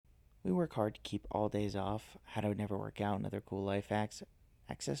We work hard to keep all days off, how to never work out, and other cool life hacks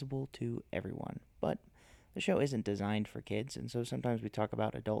accessible to everyone. But the show isn't designed for kids, and so sometimes we talk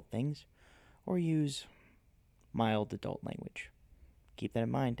about adult things or use mild adult language. Keep that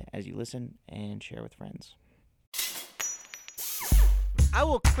in mind as you listen and share with friends. I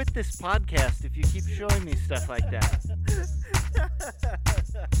will quit this podcast if you keep showing me stuff like that.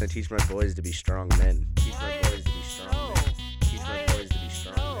 I teach my boys to be strong men. Teach my boys to be strong men. Teach my boys to be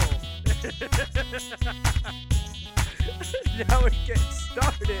strong men. Now we're getting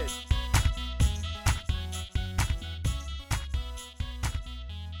started.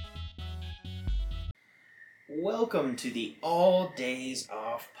 Welcome to the All Days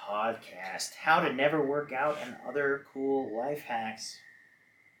Off podcast. How to never work out and other cool life hacks.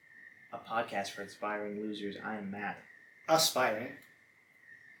 A podcast for inspiring losers. I am Matt. Aspiring.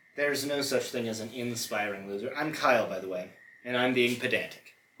 There's no such thing as an inspiring loser. I'm Kyle, by the way, and I'm being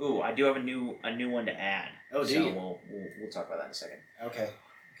pedantic. Ooh, I do have a new one to add. Oh, do so you? We'll talk about that in a second. Okay.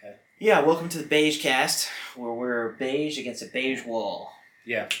 Yeah, welcome to the Beige Cast, where we're beige against a beige wall,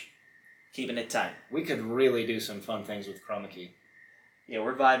 Yeah, keeping it tight. we could really do some fun things with chroma key. Yeah,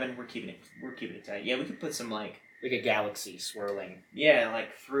 we're vibing. We're keeping it tight. Yeah, we could put some Like a galaxy swirling.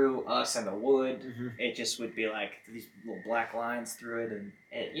 like through us and the wood. Mm-hmm. It just would be like these little black lines through it, and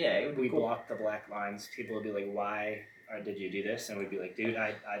it would be We cool. block the black lines. People would be like, why did you do this? And we'd be like, dude,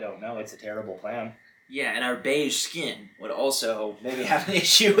 I don't know. It's a terrible plan. Yeah, and our beige skin would also maybe have an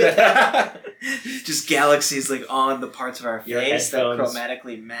issue with that. Just galaxies like on the parts of our Your face that headphones,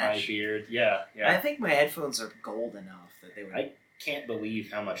 chromatically My match. beard. Yeah. I think my headphones are gold enough that they would. I can't believe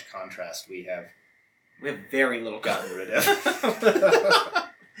how much contrast we have. We have very little Gotten rid of.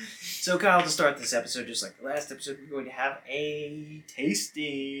 So, Kyle, to start this episode, just like the last episode, we're going to have a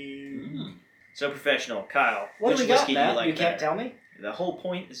tasting. So professional, Kyle. What which do we got, whiskey do Matt? you like You can't better? tell me? The whole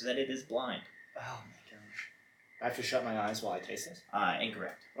point is that it is blind. Oh my gosh. I have to shut my eyes while I taste this?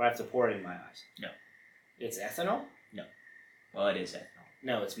 Incorrect. Or I have to pour it in my eyes? No. It's ethanol? Well, it is ethanol.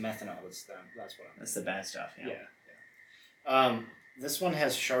 No, it's methanol. That's what I'm... That's the bad stuff. Yeah. This one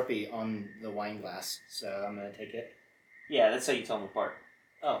has Sharpie on the wine glass, so I'm going to take it. Yeah, that's how you tell them apart.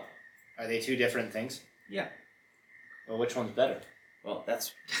 Oh. Are they two different things? Yeah. Well, which one's better? Well,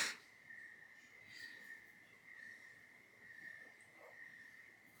 that's.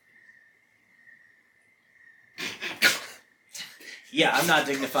 Yeah, I'm not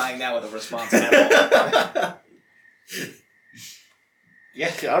dignifying that with a response at all.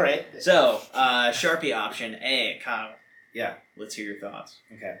 Yeah, alright. So, Sharpie option A, Kyle. Yeah. Let's hear your thoughts.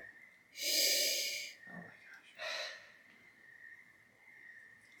 Okay. Oh my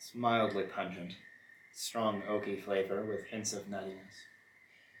It's mildly pungent. Strong oaky flavor with hints of nuttiness.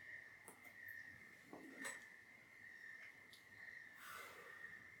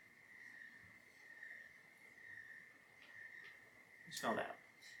 gosh. Smell that.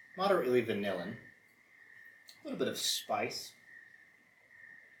 Moderately vanillin. A little bit of spice.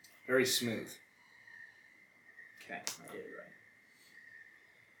 Very smooth. Okay, I did it right.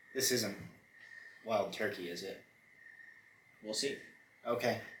 This isn't wild turkey, is it? We'll see.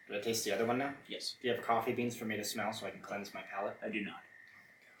 Okay. Do I taste the other one now? Yes, Do you have coffee beans for me to smell so I can cleanse my palate? I do not.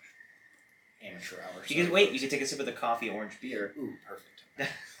 Amateur hour. You can wait. You can take a sip of the coffee orange beer. Ooh,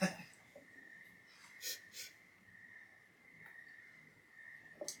 perfect.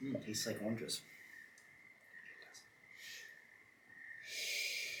 Tastes like oranges.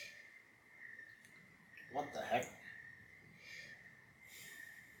 What the heck?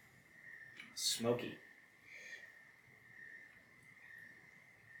 Smoky.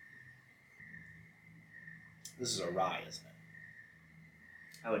 This is a rye, isn't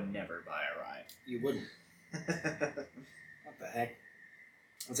it? I would never buy a rye. You wouldn't. What the heck?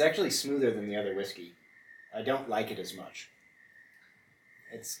 It's actually smoother than the other whiskey. I don't like it as much.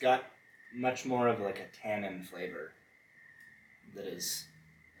 It's got much more of like a tannin flavor that is...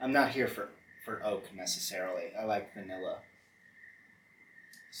 I'm not here for oak necessarily. I like vanilla.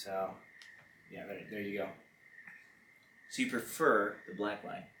 So, yeah, there you go. So you prefer the black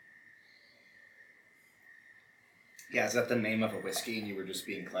line? Yeah, is that the name of a whiskey and you were just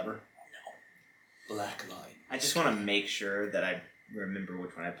being clever? No. Black line. I just want to make sure that I remember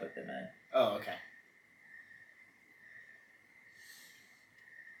which one I put them in. Oh, okay.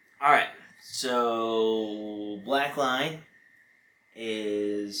 All right. So black line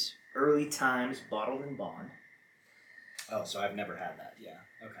is Early Times Bottled in Bond, Oh, so I've never had that. Yeah.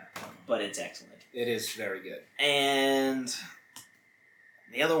 Okay. but it's excellent. It is very good. And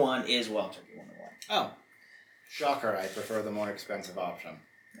the other one is Wild Turkey 101. Oh. Shocker, I prefer the more expensive option.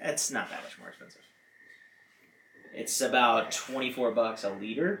 It's not that much more expensive. It's about $24 a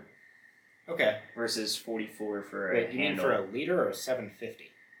liter. Okay. versus 44 for Wait, a you mean handle. for a liter or a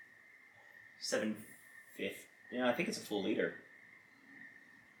 750? 750. Yeah, I think it's a full liter.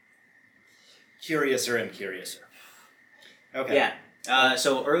 Curiouser and curiouser. Okay. Yeah.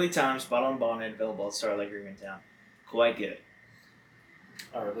 So early times, bottle and bond and available at Star Lake Town. Quite good.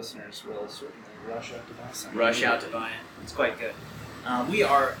 Our listeners will certainly rush out to buy some. Rush out to buy it. It's quite good. We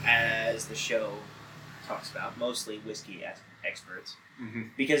are, as the show talks about, mostly whiskey experts. Mm-hmm.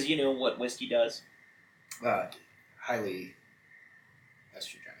 Because you know what whiskey does? Highly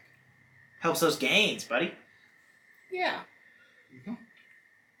estrogenic. Helps those gains, buddy. Yeah. Mm-hmm.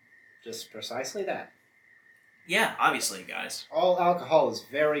 Just precisely that. Yeah, obviously, guys. All alcohol is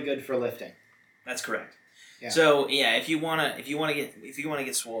very good for lifting. That's correct. Yeah. So yeah, if you wanna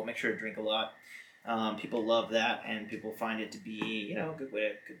get swole, make sure to drink a lot. People love that, and people find it to be a good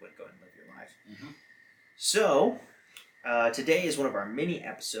way to go and live your life. Mm-hmm. So today is one of our mini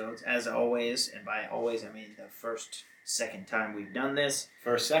episodes, as always, and by always I mean the second time we've done this.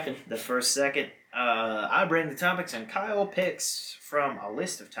 The first second. I bring the topics, and Kyle picks from a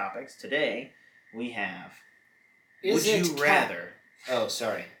list of topics. Today we have. Would you rather? Oh,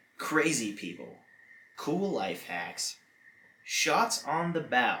 sorry. Crazy people, cool life hacks, shots on the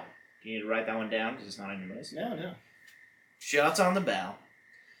bow. You need to write that one down because it's not on your list. No. Shots on the bow,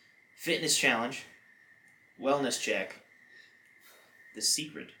 fitness challenge, wellness check, the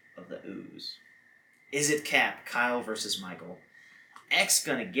secret of the ooze. Is it cap? Kyle versus Michael. X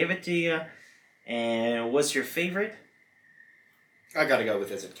gonna give it to you. And what's your favorite? I gotta go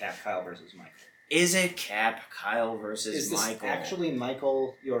with is it cap? Kyle versus Michael. Is it cap? Kyle versus Is this Michael. actually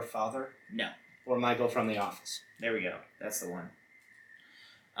Michael, your father? No. Or Michael from The Office? There we go. That's the one.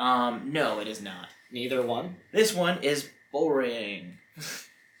 No, it is not. Neither one? This one is boring.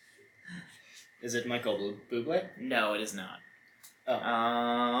 Is it Michael Bublé? No, it is not.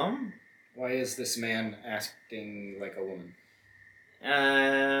 Oh. Why is this man acting like a woman?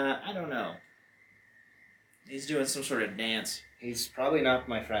 I don't know. He's doing some sort of dance. He's probably not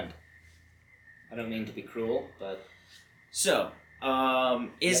my friend. I don't mean to be cruel, but... So,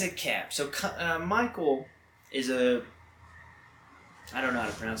 is it cap? So, Michael is a... I don't know how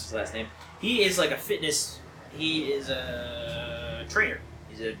to pronounce his last name. He is like a fitness... He is a trainer.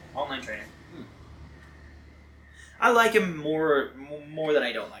 He's an online trainer. I like him more than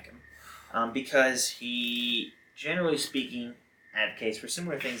I don't like him. Because he, generally speaking, advocates for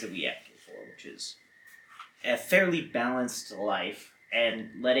similar things that we advocate for, which is a fairly balanced life and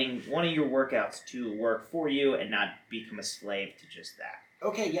letting one of your workouts to work for you and not become a slave to just that.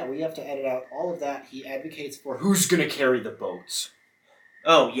 Okay, yeah, we have to edit out all of that. He advocates for who's gonna carry the boats.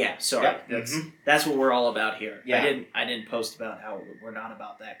 Oh yeah, sorry. Yep. That's what we're all about here. Yeah. I didn't post about how we're not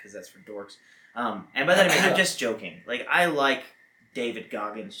about that because that's for dorks. And by that I mean I'm just joking. Like I like David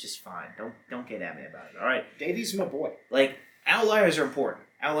Goggins just fine. Don't get at me about it. All right. Davy's my boy. Like outliers are important.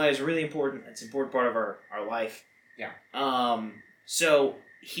 Outliers are really important. It's an important part of our life. Yeah.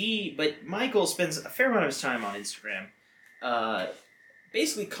 But Michael spends a fair amount of his time on Instagram,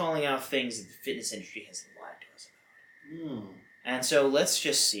 basically calling out things that the fitness industry has lied to us about. And so let's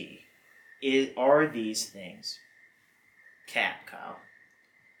just see, are these things cap, Kyle?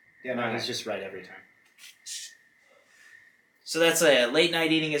 Yeah, no, he's just right every time. So that's a late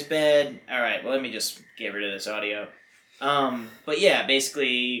night eating is bad. All right, well let me just get rid of this audio. But yeah,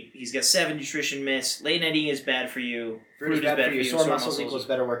 basically he's got 7 nutrition myths. Late night eating is bad for you. Fruit is bad for you. Sore muscles equals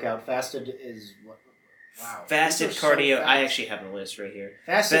better workout. Fasted is what? Wow. Fasted cardio. So I actually have the list right here.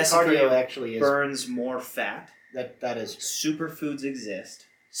 Fasted cardio actually is burns more fat. That is superfoods exist.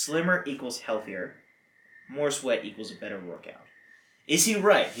 Slimmer equals healthier. More sweat equals a better workout. Is he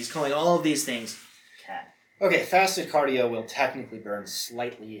right? He's calling all of these things cat. Okay, fasted cardio will technically burn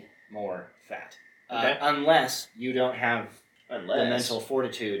slightly more fat. Okay. Unless you don't have the mental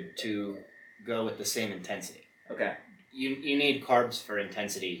fortitude to go with the same intensity. Okay. You need carbs for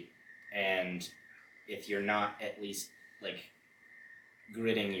intensity, and if you're not at least like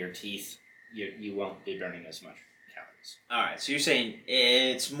gritting your teeth, you won't be burning as much calories. All right, so you're saying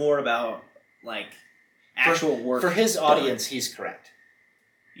it's more about like actual work for his done. audience. He's correct.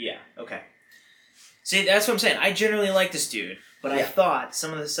 Yeah. Okay. See, that's what I'm saying. I generally like this dude, but I thought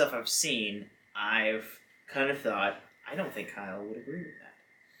some of the stuff I've seen, I've kind of thought I don't think Kyle would agree with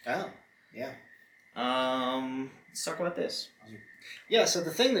that. Oh, yeah. Let's talk about this. Yeah, so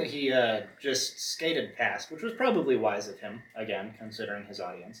the thing that he just skated past, which was probably wise of him, again, considering his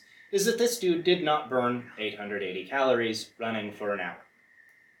audience, is that this dude did not burn 880 calories running for an hour.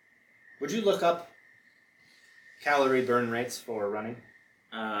 Would you look up calorie burn rates for running?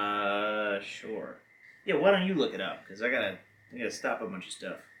 Sure. Yeah, why don't you look it up? Because I gotta stop a bunch of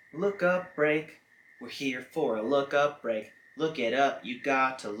stuff. Look up break. We're here for a look up break. Look it up. You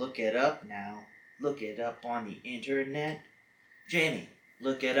got to look it up now. Look it up on the internet. Jamie,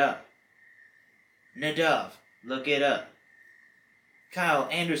 look it up. Nadav, look it up. Kyle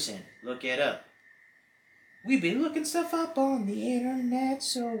Anderson, look it up. We be looking stuff up on the internet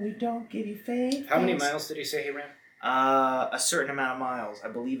so we don't give you fake. How many miles did he say he ran? A certain amount of miles. I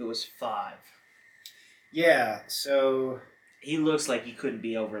believe it was 5. Yeah, so... He looks like he couldn't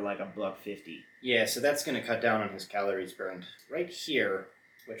be over like $1.50. Yeah, so that's going to cut down on his calories burned. Right here,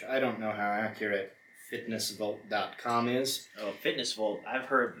 which I don't know how accurate fitnessvolt.com is. Oh, Fitness Volt. I've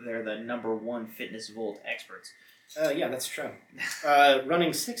heard they're the #1 Fitness Volt experts. Yeah, that's true. Running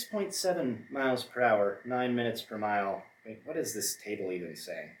 6.7 miles per hour, 9 minutes per mile. Wait, what does this table even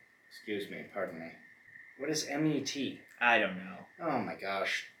say? Excuse me, pardon me. What is MET? I don't know. Oh my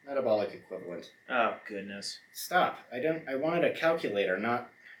gosh, metabolic equivalent. Oh, goodness. Stop. I wanted a calculator, not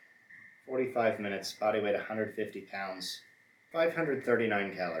 45 minutes, body weight 150 pounds,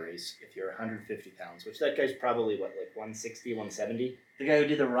 539 calories if you're 150 pounds, which that guy's probably, what, like 160, 170? The guy who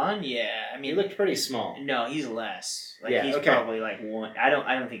did the run? Yeah. I mean, He looked pretty small. no, he's less. Like, Yeah, he's okay. probably like 1. I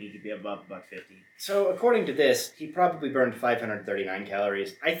don't think he could be above $1.50. So according to this, he probably burned 539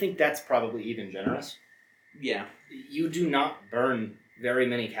 calories. I think that's probably even generous. Yeah. You do not burn very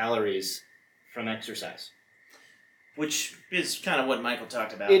many calories from exercise. Which is kind of what Michael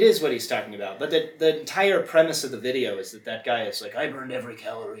talked about. It is what he's talking about, but the entire premise of the video is that guy is like, I burned every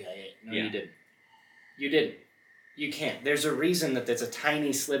calorie I ate. No, Yeah. you didn't. You didn't. You can't. There's a reason that there's a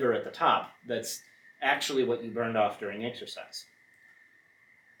tiny sliver at the top that's actually what you burned off during exercise.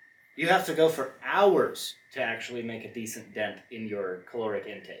 You have to go for hours to actually make a decent dent in your caloric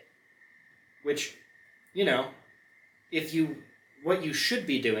intake. Which, you know, what you should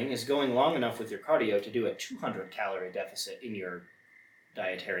be doing is going long enough with your cardio to do a 200 calorie deficit in your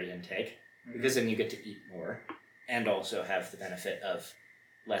dietary intake, because then you get to eat more and also have the benefit of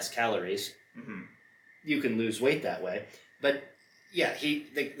less calories. Mm-hmm. You can lose weight that way. But yeah,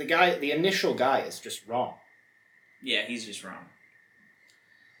 the initial guy is just wrong. Yeah, he's just wrong.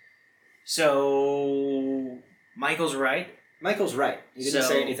 So, Michael's right. Michael's right. He didn't So-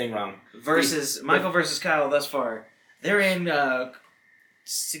 say anything wrong. Michael versus Kyle thus far, they're in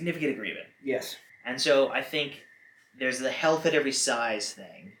significant agreement. Yes. And so I think there's the health at every size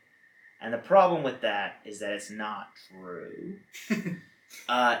thing. And the problem with that is that it's not true.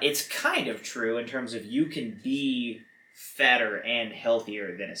 It's kind of true in terms of you can be fatter and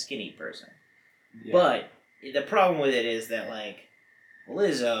healthier than a skinny person. Yeah. But the problem with it is that, like,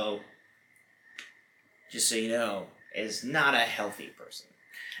 Lizzo, just so you know, is not a healthy person.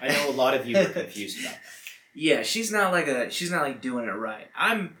 I know a lot of you are confused about that. Yeah, she's not like doing it right.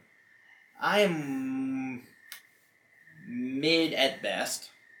 I'm mid at best.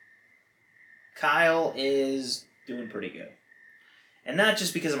 Kyle is doing pretty good. And not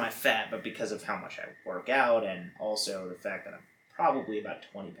just because of my fat, but because of how much I work out, and also the fact that I'm probably about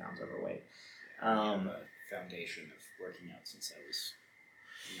 20 pounds overweight. I have a foundation of working out since I was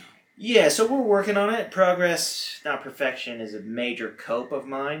 9. Yeah, so we're working on it. Progress, not perfection, is a major cope of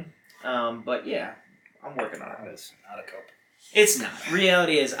mine. But yeah, I'm working on it. That is not a cope. It's not.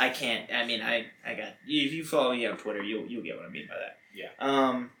 Reality is, I can't. I mean, I got. If you follow me on Twitter, you'll get what I mean by that.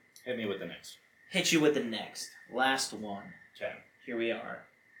 Yeah. Hit me with the next. Hit you with the next, last one. Okay. Here we are.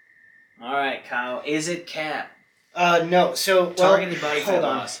 All right, Kyle. Is it cap? No. So Targeted body fat hold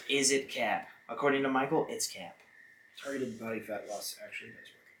on. loss. Is it cap? According to Michael, it's cap. Targeted body fat loss actually does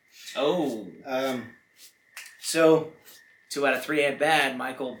Oh. work. So 2 out of 3 ain't bad,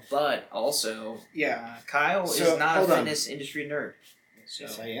 Michael. But also, yeah. Kyle So, is not a hold on. fitness industry nerd. So,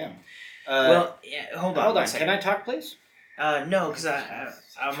 Yes, I am. well, yeah. Hold on. hold one on. second. Can I talk, please? No, because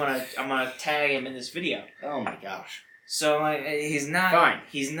I'm gonna tag him in this video. Oh my gosh. So he's not. Fine.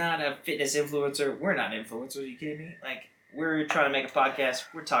 He's not a fitness influencer. We're not influencers. Are you kidding me? Like, we're trying to make a podcast.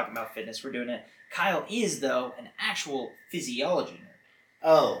 We're talking about fitness. We're doing it. Kyle is, though, an actual physiology nerd.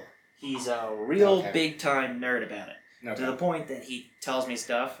 Oh. He's a real Okay. big time nerd about it. No. To the point that he tells me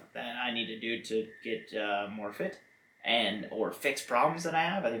stuff that I need to do to get more fit or fix problems that I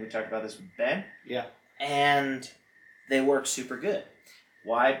have. I think we talked about this with Ben. Yeah. And they work super good.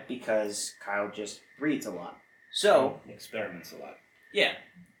 Why? Because Kyle just reads a lot. So, Experiments a lot. yeah.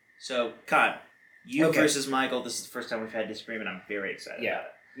 So, Kyle, you Okay. versus Michael. This is the first time we've had disagreement. I'm very excited Yeah. about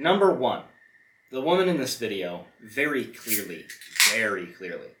it. Number 1. The woman in this video very clearly,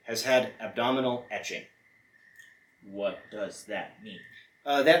 has had abdominal etching. What does that mean?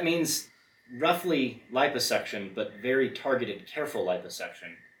 That means roughly liposuction, but very targeted, careful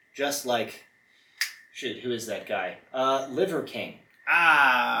liposuction. Just like, who is that guy? Liver King.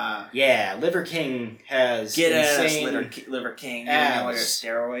 Yeah, Liver King has Get at us, insane Liver King. You know all your abs.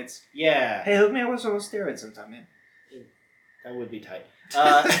 steroids. Yeah, Hey, hook me up with some steroids sometime, man. that would be tight.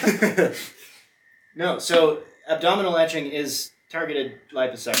 No, so abdominal etching is targeted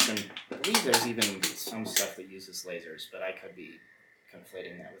liposuction. I believe there's even some stuff that uses lasers, but I could be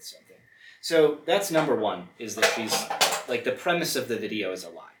conflating that with something. So that's number one, is that she's, like, the premise of the video is a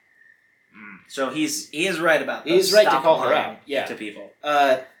lie. So he is right about this. He's right to Stop call her lying out, yeah. to people.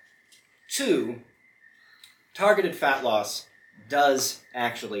 Two, targeted fat loss does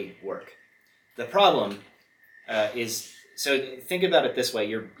actually work. The problem is, so think about it this way: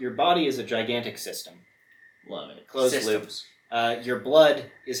 your body is a gigantic system, Love it. closed Systems. loop. Your blood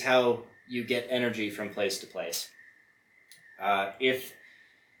is how you get energy from place to place.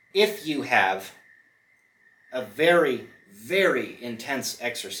 If you have a very, very intense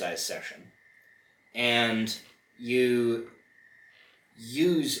exercise session and you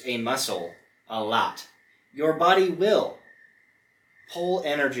use a muscle a lot, your body will pull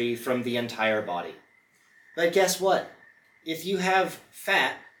energy from the entire body. But guess what? If you have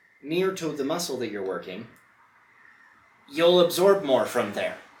fat near to the muscle that you're working, you'll absorb more from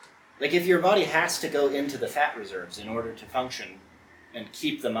there. Like, if your body has to go into the fat reserves in order to function and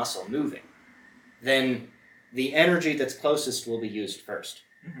keep the muscle moving, then the energy that's closest will be used first.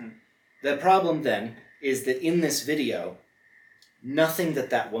 Mm-hmm. The problem then is that in this video, nothing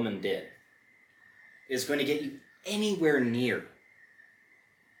that woman did is going to get you anywhere near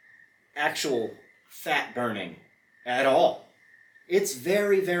actual fat burning at all. It's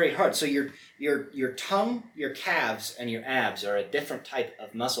very, very hard. So your tongue, your calves, and your abs are a different type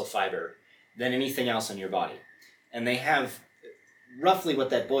of muscle fiber than anything else in your body. And they have, roughly what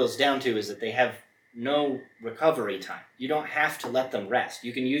that boils down to is that they have no recovery time. You don't have to let them rest.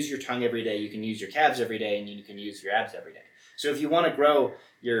 You can use your tongue every day, you can use your calves every day, and you can use your abs every day. So if you want to grow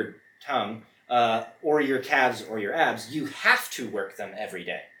your tongue, or your calves or your abs, you have to work them every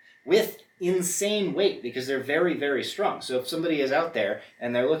day with insane weight, because they're very, very strong. So if somebody is out there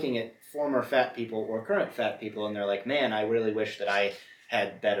and they're looking at former fat people or current fat people and they're like, man, I really wish that I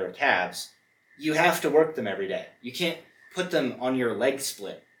had better calves, you have to work them every day. You can't put them on your leg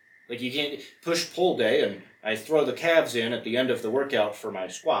split. Like, you can't push-pull day and I throw the calves in at the end of the workout for my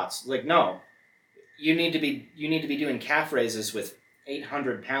squats. Like, no. You need to be doing calf raises with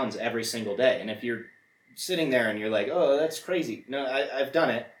 800 pounds every single day. And if you're sitting there and you're like, oh, that's crazy. No, I've done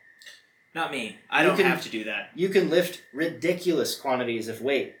it. Not me. I don't have to do that. You can lift ridiculous quantities of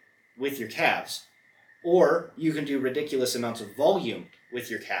weight with your calves. Or you can do ridiculous amounts of volume with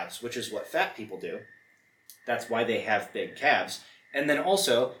your calves, which is what fat people do. That's why they have big calves. And then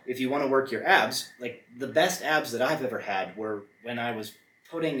also, if you want to work your abs, like, the best abs that I've ever had were when I was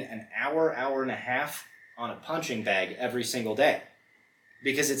putting an hour and a half on a punching bag every single day.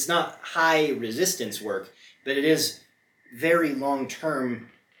 Because it's not high resistance work, but it is very long-term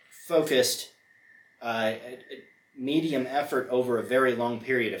focused, medium effort over a very long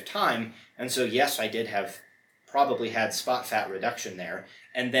period of time. And so, yes, I did have probably had spot fat reduction there.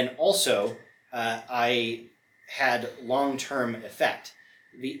 And then also, I had long-term effect.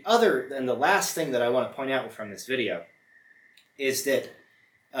 The last thing that I want to point out from this video is that,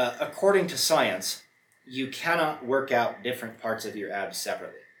 according to science, you cannot work out different parts of your abs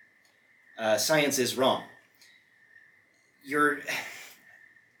separately. Science is wrong. Your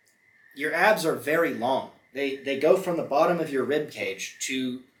abs are very long. They go from the bottom of your rib cage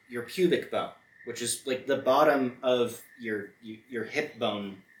to your pubic bone, which is like the bottom of your hip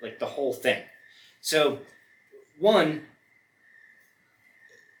bone, like the whole thing. So, one,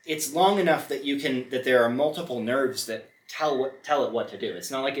 it's long enough that there are multiple nerves that tell it what to do.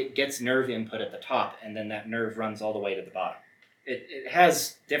 It's not like it gets nerve input at the top and then that nerve runs all the way to the bottom. It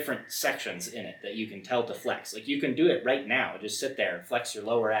has different sections in it that you can tell to flex. Like, you can do it right now. Just sit there and flex your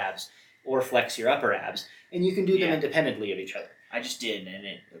lower abs or flex your upper abs, and you can do them independently of each other. I just did, and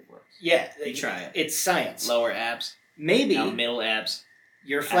it works. Yeah. You try it. It's science. Lower abs. Maybe now middle abs.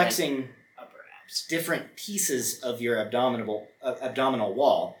 You're flexing upper abs. Different pieces of your abdominal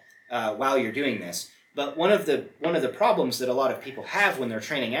wall while you're doing this. But one of the problems that a lot of people have when they're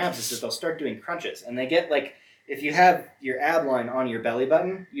training abs is that they'll start doing crunches, and they get, like, if you have your ab line on your belly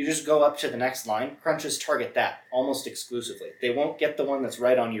button, you just go up to the next line. Crunches target that almost exclusively. They won't get the one that's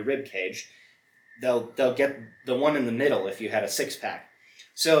right on your rib cage. They'll get the one in the middle if you had a six-pack.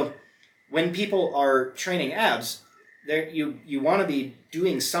 So when people are training abs, you want to be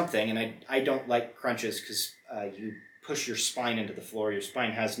doing something, and I don't like crunches because you push your spine into the floor. Your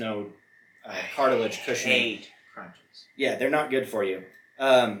spine has no cartilage cushioning. I hate crunches. Yeah, they're not good for you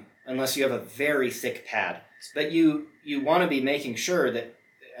unless you have a very thick pad. But you want to be making sure that,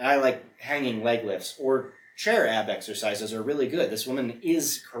 I like hanging leg lifts or chair ab exercises are really good. This woman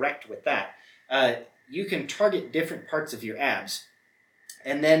is correct with that. You can target different parts of your abs.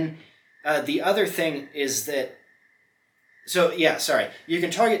 And then the other thing is that, you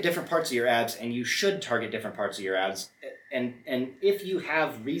can target different parts of your abs, and you should target different parts of your abs. And if you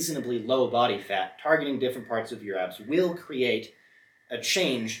have reasonably low body fat, targeting different parts of your abs will create a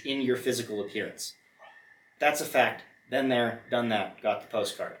change in your physical appearance. That's a fact. Been there, done that, got the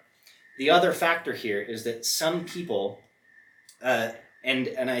postcard. The other factor here is that some people, and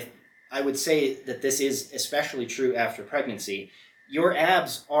I would say that this is especially true after pregnancy, your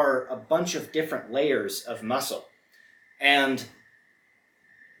abs are a bunch of different layers of muscle. And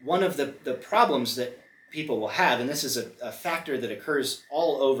one of the problems that people will have, and this is a factor that occurs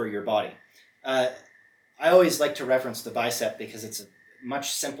all over your body. I always like to reference the bicep because it's a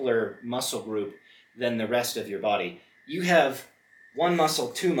much simpler muscle group than the rest of your body. You have one muscle,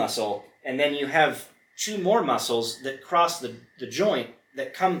 two muscle, and then you have two more muscles that cross the joint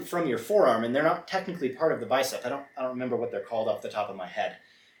that come from your forearm, and they're not technically part of the bicep. I don't remember what they're called off the top of my head.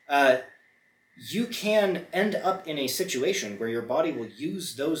 You can end up in a situation where your body will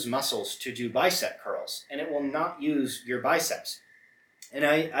use those muscles to do bicep curls, and it will not use your biceps. And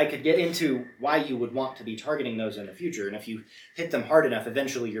I could get into why you would want to be targeting those in the future, and if you hit them hard enough,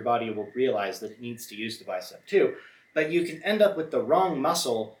 eventually your body will realize that it needs to use the bicep too. But you can end up with the wrong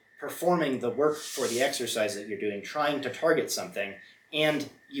muscle performing the work for the exercise that you're doing, trying to target something, and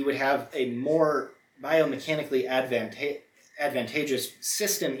you would have a more biomechanically advantageous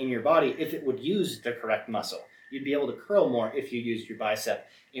system in your body if it would use the correct muscle. You'd be able to curl more if you used your bicep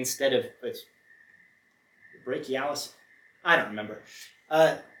instead of its brachialis. I don't remember.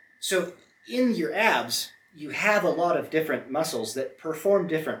 So in your abs, you have a lot of different muscles that perform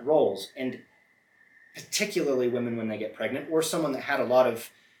different roles, and particularly women when they get pregnant, or someone that had a lot of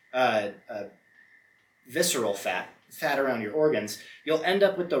visceral fat around your organs, you'll end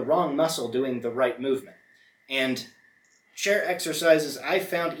up with the wrong muscle doing the right movement. And chair exercises, I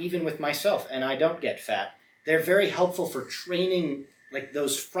found even with myself, and I don't get fat, they're very helpful for training like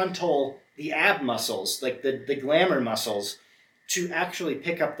those the ab muscles, like the glamour muscles, to actually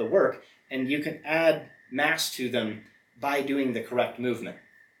pick up the work, and you can add mass to them by doing the correct movement.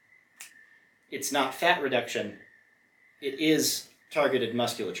 It's not fat reduction, it is targeted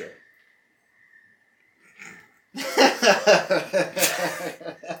musculature.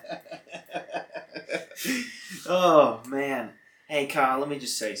 Oh man. Hey Kyle, let me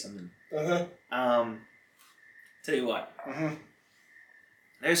just say something. Tell you what.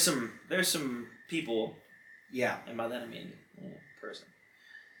 There's some people, Yeah. and by that I mean person,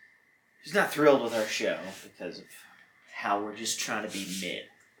 who's not thrilled with our show because of how we're just trying to be mid.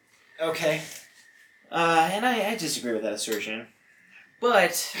 Okay. And I disagree with that assertion.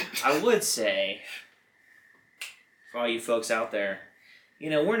 But I would say, for all you folks out there,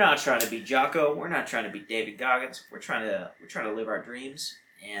 we're not trying to be Jocko. We're not trying to be David Goggins. We're trying to live our dreams.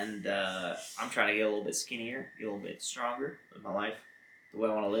 And I'm trying to get a little bit skinnier, get a little bit stronger, live my life the way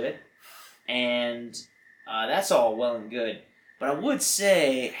I want to live it. And that's all well and good. But I would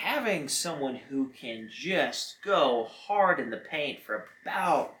say having someone who can just go hard in the paint for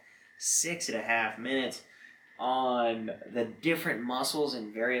about 6.5 minutes on the different muscles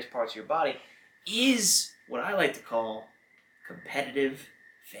in various parts of your body is what I like to call competitive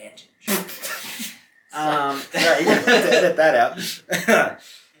advantage. Sorry, you have to edit that out.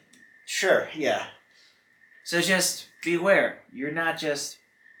 Sure, yeah. So just be aware, you're not just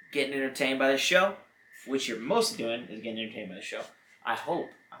getting entertained by the show, which you're mostly doing is getting entertained by the show. I hope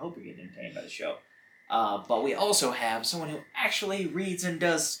you're getting entertained by the show. But we also have someone who actually reads and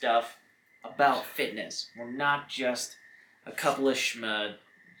does stuff about fitness. We're not just a couple of schmucks.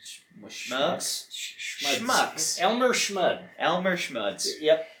 Elmer Schmud. Elmer Schmuds.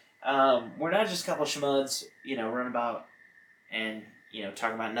 Yep. We're not just a couple of schmuds, running about and,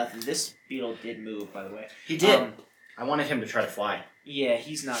 talking about nothing. This beetle did move, by the way. He did. I wanted him to try to fly. Yeah,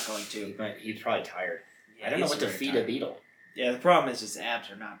 he's not going to. But he's probably tired. Yeah, I don't know he's what to very feed tired. a beetle. Yeah, the problem is his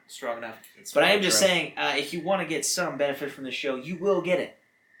abs are not strong enough. But I am just saying, if you want to get some benefit from the show, you will get it.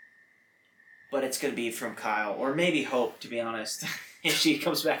 But it's going to be from Kyle, or maybe Hope, to be honest, if she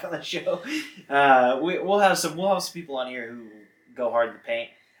comes back on the show. We'll have some people on here who go hard in the paint.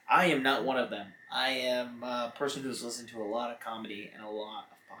 I am not one of them. I am a person who's listened to a lot of comedy and a lot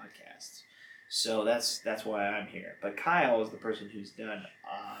of podcasts. So that's why I'm here. But Kyle is the person who's done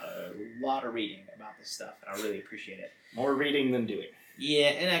a lot of reading about this stuff, and I really appreciate it. More reading than doing. Yeah,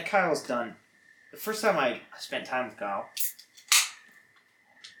 and Kyle's done. The first time I spent time with Kyle.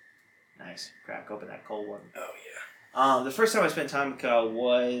 Nice. Crack open that cold one. Oh, The first time I spent time with Kyle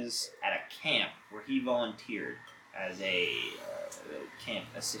was at a camp where he volunteered as a camp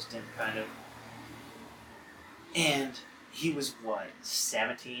assistant, kind of. And he was,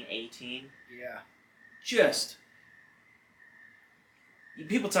 17, 18? Yeah. Just...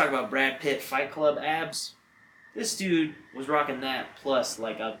 People talk about Brad Pitt Fight Club abs. This dude was rocking that plus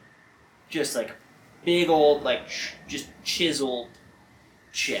just like big old, just chiseled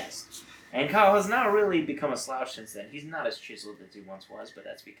chest. And Kyle has not really become a slouch since then. He's not as chiseled as he once was, but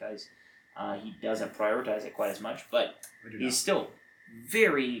that's because he doesn't prioritize it quite as much. But he's still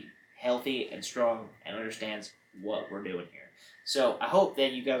very healthy and strong and understands what we're doing here. So I hope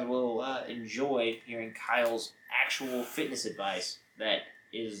that you guys will enjoy hearing Kyle's actual fitness advice. That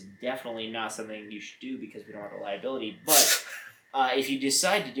is definitely not something you should do because we don't have a liability. But if you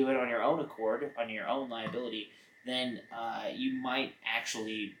decide to do it on your own accord, on your own liability, then you might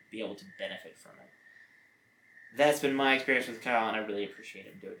actually be able to benefit from it. That's been my experience with Kyle, and I really appreciate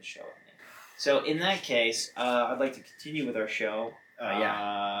him doing the show with me. So in that case, I'd like to continue with our show.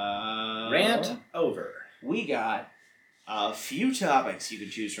 Rant over. We got a few topics you can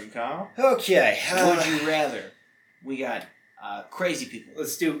choose from, Kyle. Okay. Would you rather? We got crazy people.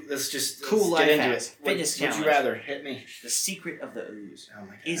 Let's just Cool let's life get into hacks. it. Fitness Would you challenge. rather hit me? The Secret of the Ooze. Oh my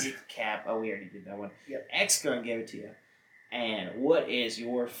god. Is it Cap? Oh, we already did that one. Yep. X-Gun gave it to you. And what is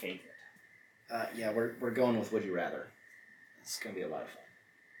your favorite? Yeah, we're going with Would You Rather. It's gonna be a lot of fun.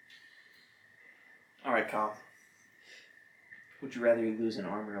 All right, Kyle. Would you rather you lose an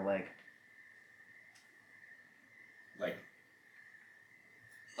arm or a leg? Like,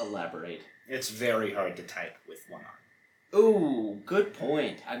 Elaborate. it's very hard to type with one arm. Ooh, good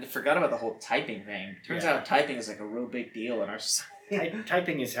point. I forgot about the whole typing thing. Turns Yeah. out typing is like a real big deal in our society.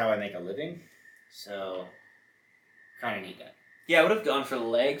 Typing is how I make a living, so kind of need that. Yeah, I would have gone for the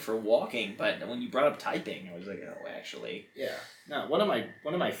leg for walking, but when you brought up typing, I was like, oh, actually. Yeah. No, one of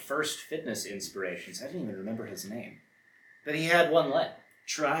my first fitness inspirations. I didn't even remember his name, but he had one leg.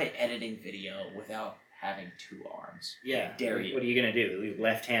 Try editing video without having two arms. Yeah. Dare you. What are you gonna do?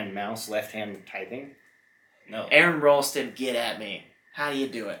 Left hand mouse, left hand typing? No. Aaron Ralston, get at me. How do you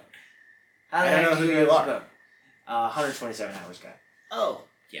do it? How the I don't heck know do who do you this are. book? 127 hours guy. Oh.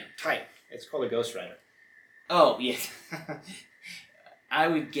 Yeah. Type. It's called a ghostwriter. Oh, yeah. I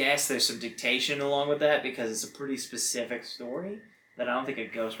would guess there's some dictation along with that because it's a pretty specific story that I don't think a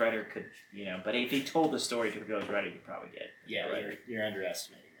ghostwriter could, but if he told the story to a ghostwriter, you'd probably get it. Yeah, Right. you're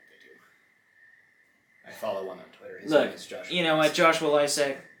underestimating what they do. I follow one on Twitter. His Look, name is Josh. you know what, Joshua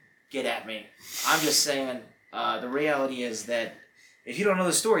Lysek, get at me. I'm just saying, the reality is that if you don't know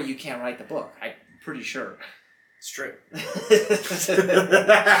the story, you can't write the book. I'm pretty sure. It's true.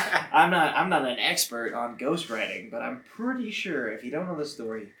 I'm not an expert on ghostwriting, but I'm pretty sure if you don't know the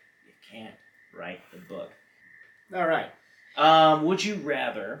story, you can't write the book. All right. Would you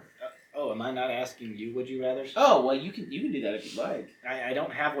rather? Am I not asking you? Would you rather? Oh, well, you can do that if you'd like. I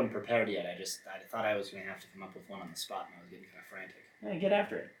don't have one prepared yet. I thought I was going to have to come up with one on the spot, and I was getting kind of frantic. Yeah, get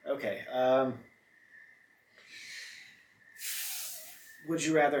after it. Okay. Would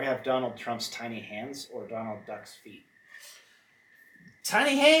you rather have Donald Trump's tiny hands or Donald Duck's feet?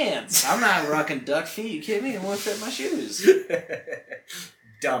 Tiny hands. I'm not rocking duck feet. You kidding me? It won't fit my shoes.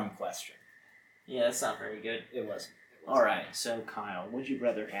 Dumb question. Yeah, that's not very good. It wasn't. All right, so Kyle, would you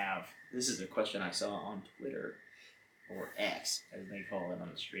rather have? This is a question I saw on Twitter, or X, as they call it on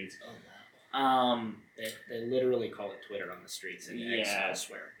the streets. Oh wow. Um, They literally call it Twitter on the streets and X Yeah.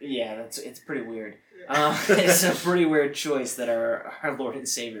 elsewhere. yeah, it's pretty weird. It's a pretty weird choice that our Lord and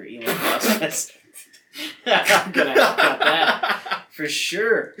Savior Elon Musk has. I'm gonna have to cut that for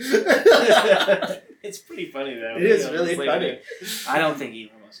sure. It's pretty funny though. It is You know, really just like- funny. I don't think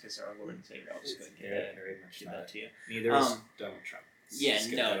Elon Musk is our Lord and Savior. I'll just go ahead and Yeah, very much give not. that to you. Neither is Donald Trump. yeah, Let's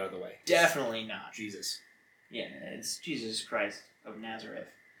get no, that out of the way. Definitely not. Jesus. Yeah, it's Jesus Christ of Nazareth.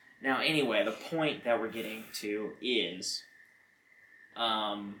 Now, anyway, the point that we're getting to is,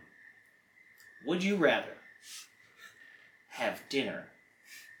 would you rather have dinner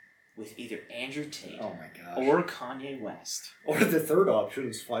with either Andrew Tate Oh my gosh. or Kanye West, Or the third option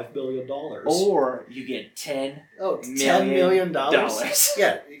is $5 billion. or you get $10 $10 million? dollars.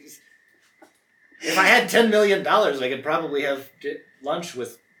 Yeah. If I had $10 million, I could probably have lunch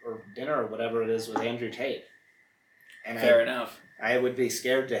with, or dinner or whatever it is with Andrew Tate. And Fair enough. I would be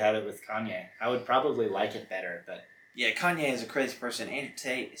scared to have it with Kanye. I would probably like it better, but... Yeah, Kanye is a crazy person. Andrew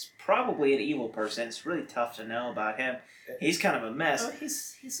Tate is probably an evil person. It's really tough to know about him. He's kind of a mess. Oh,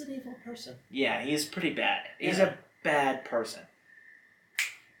 he's an evil person. Yeah, he's pretty bad. He's Yeah. a bad person.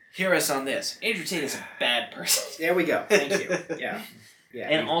 Hear us on this. Andrew Tate is a bad person. There we go. Thank you. Yeah. Yeah.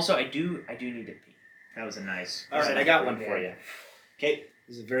 And also, I do need to pee. That was a nice. All right, I got one for you. you. Okay,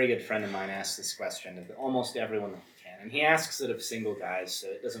 this is a very good friend of mine asked this question of almost everyone that he can, and he asks it of single guys, so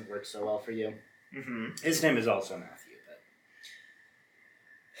it doesn't work so well for you. Mm-hmm. His name is also Matthew, but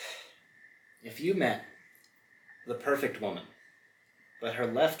if you met the perfect woman, but her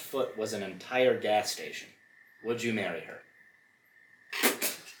left foot was an entire gas station, would you marry her?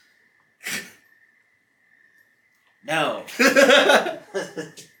 No.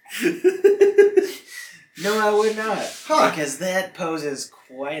 No, I would not. Huh. Because that poses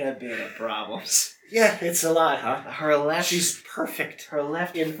quite a bit of problems. Yeah, it's a lot, huh? Her left. She's perfect Her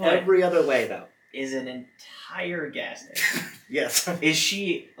left in foot every other way, though. is an entire gas station. Yes. Is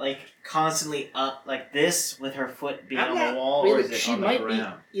she like constantly up like this with her foot being I'm on not the wall, really- or is it she on the might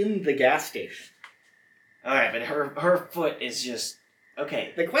ground? be in the gas station. All right, but her foot is just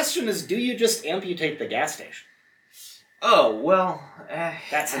okay. The question is, do you just amputate the gas station? Oh well,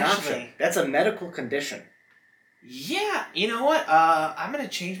 That's an actually, option. That's a medical condition. Yeah, you know what? I'm gonna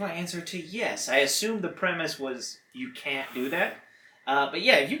change my answer to yes. I assume the premise was you can't do that. But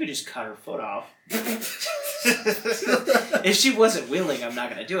yeah, if you could just cut her foot off. If she wasn't willing, I'm not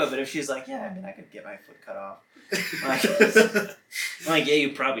gonna do it. But if she's like, yeah, I mean, I could get my foot cut off. Like, yeah,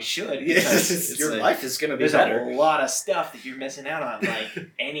 you probably should. Yes, your life is going to be There's better. a lot of stuff that you're missing out on, like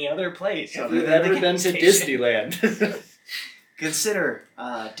any other place. Have other you than ever the been gas to station. Disneyland? Consider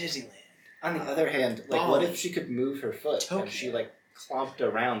Disneyland. On the other hand, like, what if she could move her foot Tokyo. and she, like, clomped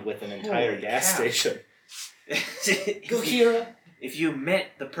around with an entire Holy gas cow. station? Go, If you- Kira! If you met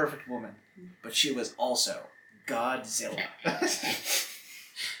the perfect woman, but she was also Godzilla,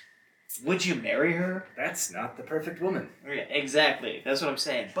 would you marry her? That's not the perfect woman. Yeah, exactly. That's what I'm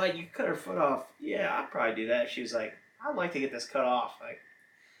saying. But you cut her foot off. Yeah, I'd probably do that. If she was like, I'd like to get this cut off. Like,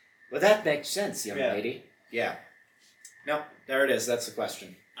 Well, that makes sense, young Yeah. lady. Yeah. No, there it is. That's the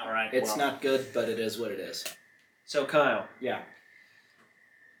question. all right. It's well. not good, but it is what it is. So Kyle, Yeah.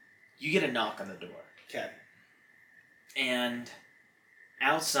 you get a knock on the door, Okay. and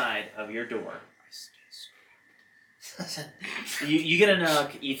outside of your door, you get a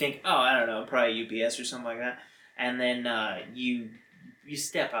knock. You think, oh, I don't know, probably UPS or something like that, and then you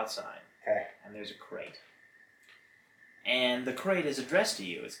step outside. Okay. And there's a crate. And the crate is addressed to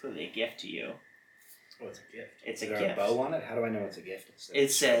you. It's clearly a gift to you. Oh, it's a gift. It's Is a there gift. a bow on it? How do I know it's a gift?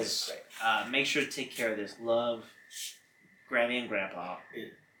 It says, make sure to take care of this. Love, Granny and Grandpa.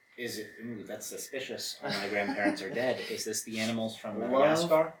 Is it? Ooh, that's suspicious. All my grandparents are dead. Is this the animals from Love.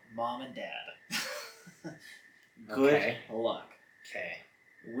 Madagascar? Mom and Dad. Good Okay. luck. Okay.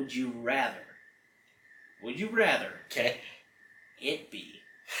 Would you rather Okay. it be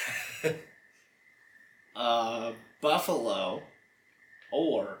a buffalo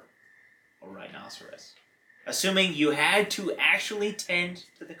or a rhinoceros? Assuming you had to actually tend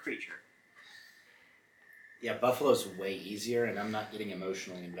to the creature. Yeah, buffalo's way easier, and I'm not getting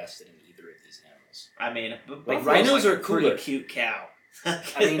emotionally invested in either of these animals. I mean, Like, buffalo's rhinos like are a pretty cooler. cute cow.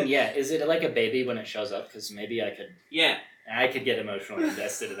 I mean, yeah, is it like a baby when it shows up? Because maybe I could get emotionally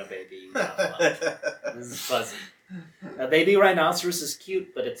invested in a baby. This is fuzzy. A baby rhinoceros is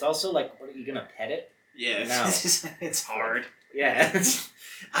cute, but it's also like, what are you gonna pet it? Yeah, No. it's hard. Yeah.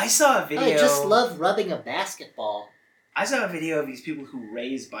 I saw a video. love rubbing a basketball. I saw a video of these people who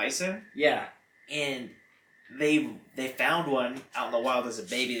raise bison, Yeah. and they found one out in the wild as a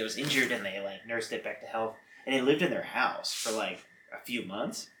baby that was injured, and they like nursed it back to health, and it lived in their house for like a few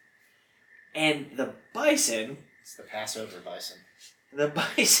months. And the bison It's the Passover bison.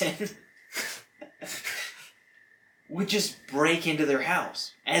 would just break into their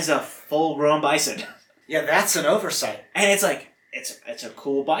house as a full-grown bison. Yeah, that's an oversight. And it's like, it's a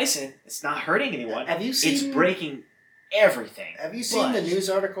cool bison. It's not hurting anyone. Have you seen? It's breaking everything. Have you seen the news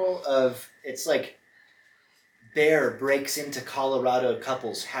article of? It's like, bear breaks into Colorado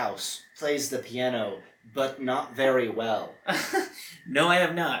couple's house, plays the piano, but not very well. No, I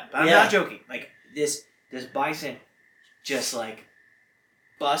have not. But I'm Yeah. not joking. Like, this bison just, like,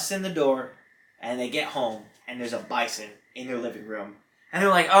 busts in the door, and they get home, and there's a bison in their living room. And they're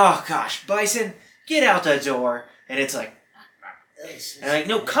like, oh, gosh, bison, get out the door. And it's like, and like,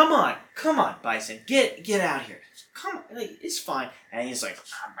 no, come on, bison, get out of here. Come on, like, it's fine. And he's like,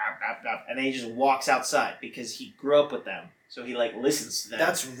 and then he just walks outside because he grew up with them. So he, like, listens to them.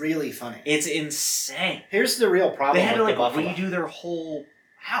 That's really funny. It's insane. Here's the real problem. They had to, with like, the buffalo. redo their whole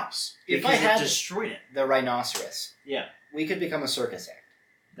house If because I had- it destroyed it. The rhinoceros. Yeah, We could become a circus act.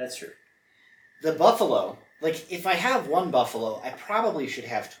 that's true. The buffalo, like, if I have one buffalo, I probably should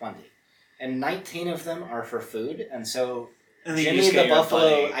have 20. And 19 of them are for food, and so And then you Jimmy just the get your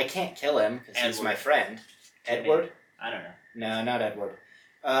buffalo, buddy- I can't kill him because he's Edward. my friend. Jimmy. Edward? I don't know. No, not Edward.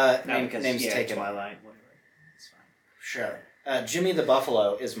 No, because name's yeah, taken. Twilight, whatever. It's fine. Sure. Jimmy the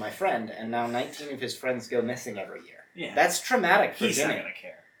Buffalo is my friend, and now 19 of his friends go missing every year. Yeah. That's traumatic for He's Jimmy. not gonna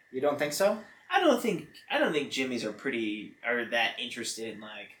care. You don't think so? I don't think Jimmys are that interested in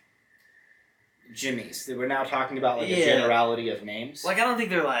like Jimmy's. We're now talking about like a Yeah. generality of names. I don't think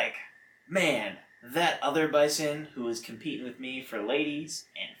they're like, man, that other Bison who was competing with me for ladies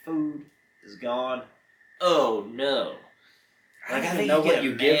and food is gone. Oh no. I don't even think know get what a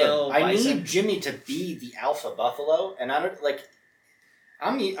you give him. male I Bison. need Jimmy to be the alpha buffalo, and I don't like.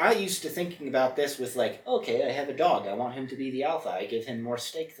 I used to thinking about this with like, okay, I have a dog. I want him to be the alpha. I give him more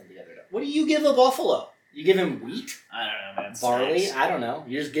steak than the other dog. What do you give a buffalo? You give him wheat, I don't know, man. barley. Snacks. I don't know.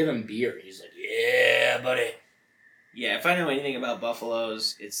 You just give him beer. He's like, yeah, buddy. Yeah, if I know anything about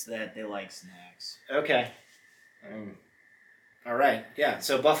buffaloes, it's that they like snacks. Okay. All right. Yeah.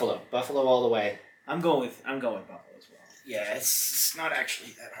 So buffalo all the way. I'm going with buffalo as well. Yeah, it's not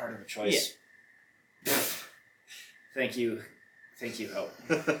actually that hard of a choice. Thank you, Hope.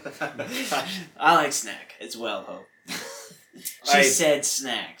 I like snack as well, Hope. She said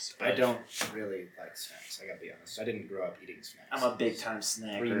snacks. I but don't really like snacks. I gotta be honest. I didn't grow up eating snacks. I'm a big time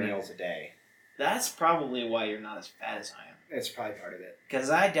snacker. 3 meals a day. That's probably why you're not as fat as I am. It's probably part of it. Because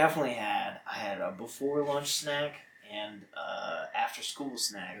I definitely had a before lunch snack and after school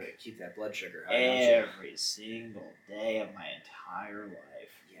snack I gotta keep that blood sugar high. don't you? every single day of my entire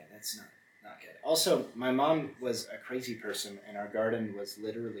life. Yeah, that's not good. Also, my mom was a crazy person, and our garden was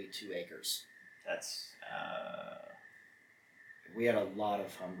literally 2 acres. That's We had a lot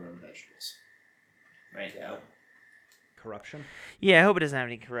of homegrown vegetables. right Yeah. now. Corruption? Yeah, I hope it doesn't have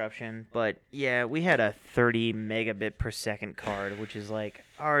any corruption, but yeah, we had a 30 megabit per second card, which is like,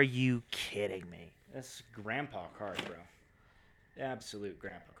 are you kidding me? That's grandpa card, bro. Absolute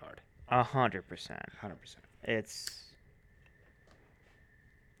grandpa card. 100%. 100%.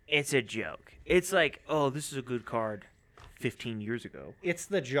 It's a joke. It's like, oh, this is a good card 15 years ago. It's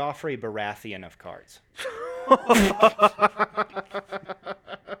the Joffrey Baratheon of cards.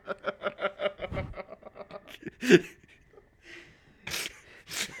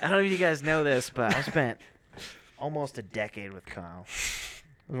 I don't know if you guys know this, but I spent almost a decade with Kyle.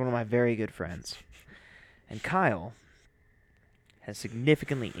 He was one of my very good friends. And Kyle has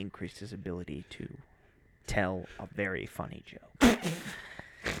significantly increased his ability to tell a very funny joke.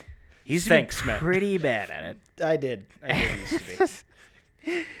 He's Thanks, man. pretty bad at it. I did used to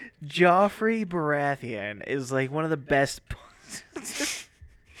be. Joffrey Baratheon is like one of the best.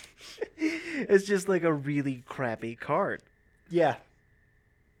 It's just like a really crappy card. Yeah.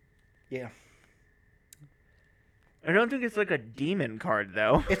 Yeah. I don't think it's like a demon card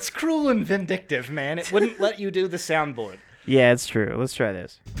though. It's cruel and vindictive, man. It wouldn't let you do the soundboard. Yeah, it's true. Let's try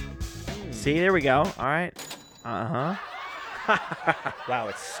this. See, there we go. All right. Wow,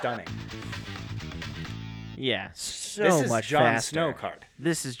 it's stunning. Yeah, so This is much Jon faster. Snow card.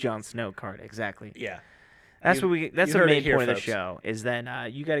 This is Jon Snow card, exactly. Yeah. That's You- what we. That's you the heard it main here, point of the folks. show. Is then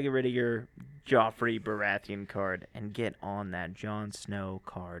you got to get rid of your Joffrey Baratheon card and get on that Jon Snow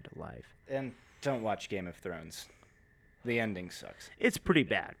card life. And don't watch Game of Thrones. The ending sucks. It's pretty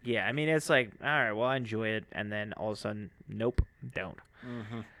bad. Yeah, I mean it's like, all right, well I enjoy it, and then all of a sudden, nope, don't.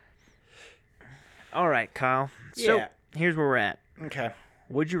 Mm-hmm. All right, Kyle. So Yeah. here's where we're at. Okay.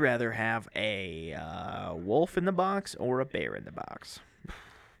 Would you rather have a wolf in the box or a bear in the box?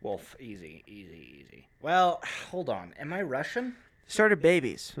 Wolf. Easy. Well, hold on. Am I Russian? Start at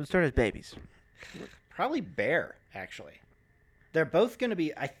babies. Let's start as babies. Probably bear, actually. They're both going to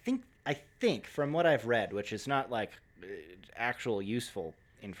be, I think, from what I've read, which is not like actual useful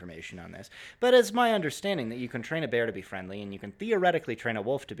information on this, but it's my understanding that you can train a bear to be friendly, and you can theoretically train a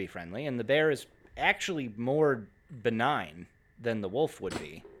wolf to be friendly, and the bear is actually more benign than the wolf would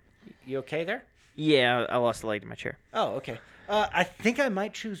be. You okay there? Yeah, I lost the leg to my chair. Oh, okay. I think I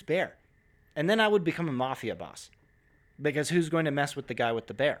might choose bear, and then I would become a mafia boss, because who's going to mess with the guy with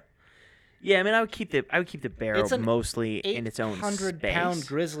the bear? Yeah, I mean, I would keep the bear It's an mostly in its own 800-pound space.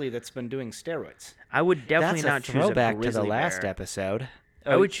 grizzly that's been doing steroids. I would definitely not choose a grizzly bear. episode.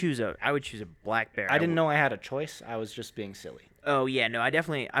 I would choose a black bear. I didn't know I had a choice. I was just being silly. Oh yeah, no,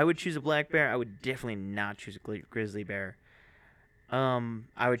 I would choose a black bear. I would definitely not choose a grizzly bear.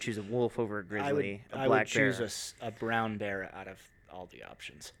 I would choose a wolf over a grizzly. I would choose a brown bear out of all the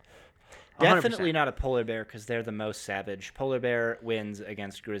options. 100%. Definitely not a polar bear because they're the most savage. Polar bear wins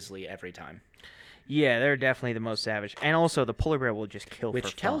against grizzly every time. Yeah, they're definitely the most savage, and also the polar bear will just kill.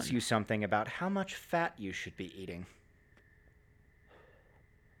 Which for tells fun. you something about how much fat you should be eating.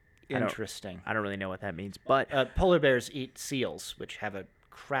 Interesting. I don't really know what that means, but Polar bears eat seals, which have a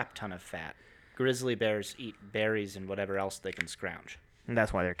crap ton of fat. Grizzly bears eat berries and whatever else they can scrounge. And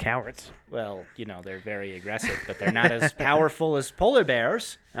that's why they're cowards. Well, they're very aggressive, but they're not as powerful as polar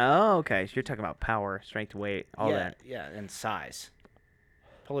bears. Oh, okay. So you're talking about power, strength, weight, all yeah, that. Yeah, and size.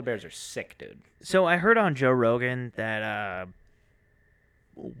 Polar bears are sick, dude. So I heard on Joe Rogan that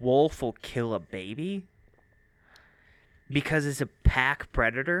wolf will kill a baby because it's a pack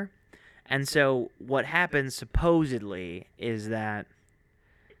predator. And so what happens supposedly is that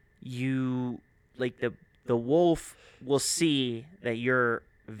the wolf will see that you're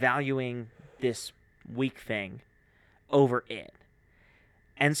valuing this weak thing over it.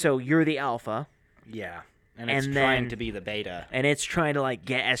 And so you're the alpha. Yeah. And it's And trying then- to be the beta. And it's trying to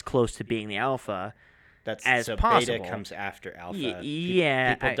get as close to being the alpha as So possible. beta comes after alpha.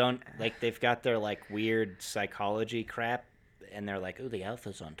 Yeah, People don't they've got their weird psychology crap, and they're like, "Oh, the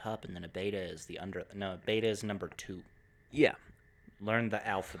alpha's on top, and then a beta is the under." No, beta is number 2. Yeah. Learn the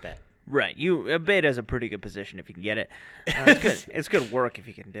alphabet. Right. A beta is a pretty good position if you can get it. It's good. It's good work if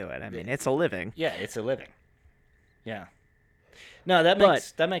you can do it. I mean, it's a living. Yeah, it's a living. Yeah. No, that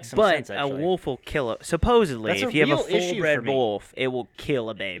makes some but sense. Actually, a wolf will kill it. Supposedly, That's a if you have a real issue for full-bred me. wolf, it will kill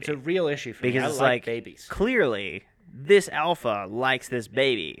a baby. it's a real issue for because me. I it's like babies. clearly this alpha likes this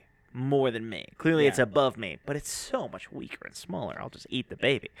baby more than me. Clearly, it's Yeah. above me, but it's so much weaker and smaller. I'll just eat the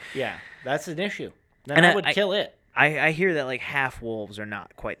baby. Yeah, that's an issue. Then And I would kill it. I hear that half wolves are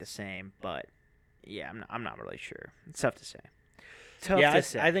not quite the same, but yeah, I'm not really sure. It's tough to say. Yeah, to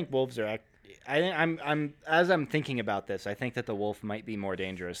say. I think wolves are. I think I'm thinking about this. I think that the wolf might be more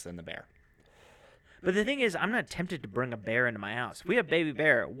dangerous than the bear. But the thing is, I'm not tempted to bring a bear into my house. If we have baby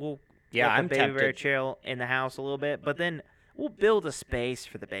bear, we'll Yeah, let I'm the baby bear tempted. chill in the house a little bit, but then we'll build a space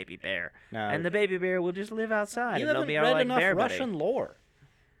for the baby bear, No. and the baby bear will just live outside, You and they'll haven't be read our enough bear Russian buddy. lore.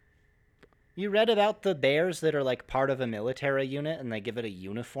 You read about the bears that are part of a military unit, and they give it a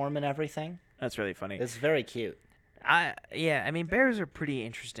uniform and everything. That's really funny. It's very cute. I mean, bears are pretty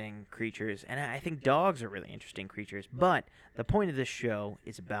interesting creatures, and I think dogs are really interesting creatures. But the point of this show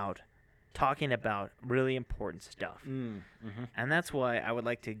is about talking about really important stuff. Mm-hmm. And that's why I would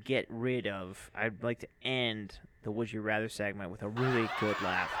like to I'd like to end the Would You Rather segment with a really good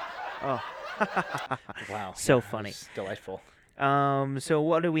laugh. Oh, Wow, So that funny. was delightful. So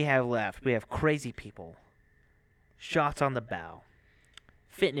what do we have left? We have crazy people, shots on the bow,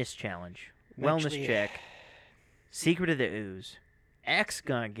 fitness challenge, wellness Actually- check, secret of the ooze, X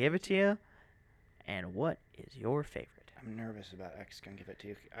gonna give it to you, and what is your favorite? I'm nervous about X gonna give it to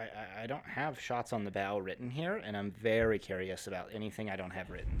you. I don't have shots on the bow written here, and I'm very curious about anything I don't have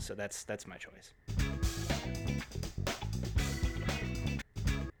written. So that's my choice.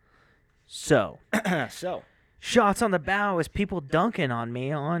 So, So, shots on the bow is people dunking on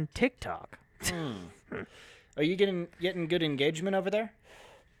me on TikTok. are you getting good engagement over there?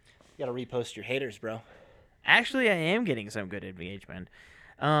 You gotta repost your haters, bro. Actually, I am getting some good engagement.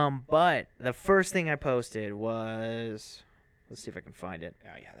 But the first thing I posted was, let's see if I can find it.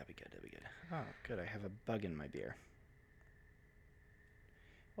 Oh yeah, that'd be good. Oh, good. I have a bug in my beer.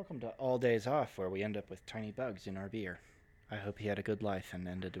 Welcome to All Days Off, where we end up with tiny bugs in our beer. I hope he had a good life and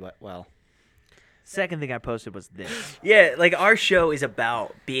ended well. Second thing I posted was this. Yeah, our show is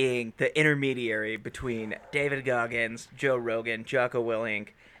about being the intermediary between David Goggins, Joe Rogan, Jocko Willink,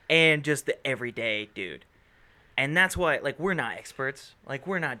 and just the everyday dude. And that's why, we're not experts.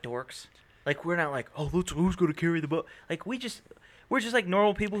 We're not dorks. We're not who's going to carry the boat? We're just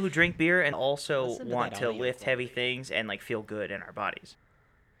normal people who drink beer and also Listen to want that to audio lift heavy quality. things and feel good in our bodies.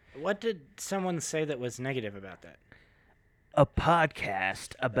 What did someone say that was negative about that? A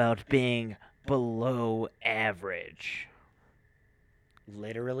podcast about being below average.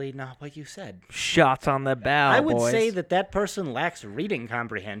 Literally not what you said. Shots on the bow, I would boys. say that person lacks reading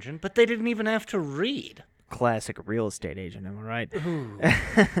comprehension, but they didn't even have to read. Classic real estate agent, am I right? Ooh.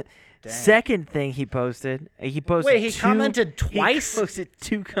 Dang. Second thing he posted, he commented twice? He posted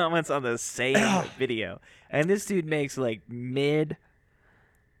 2 comments on the same video, and this dude makes mid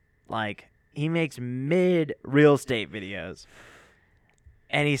real estate videos,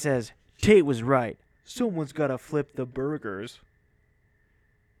 and he says Tate was right. Someone's gotta flip the burgers.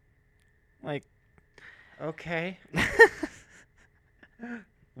 Okay.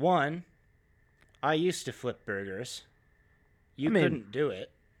 One, I used to flip burgers. You I mean- couldn't do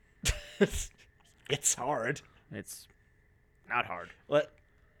it. It's hard. It's not hard. What?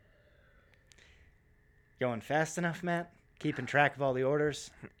 Going fast enough, Matt? Keeping track of all the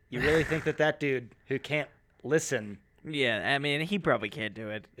orders? You really think that dude who can't listen? Yeah, I mean he probably can't do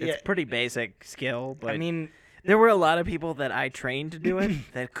it. It's Yeah. pretty basic skill, but I mean, There were a lot of people that I trained to do it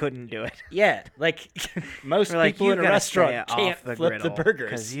that couldn't do it. Yeah, like most We're like, people you in a gotta restaurant stay can't off the flip the griddle, burgers.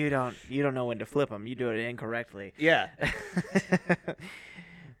 because you don't know when to flip them. You do it incorrectly. Yeah.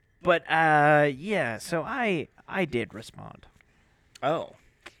 But yeah. So I did respond. Oh.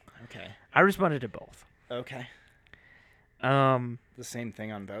 Okay. I responded to both. Okay. The same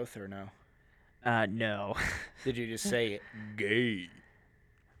thing on both, or no? No. Did you just say gay?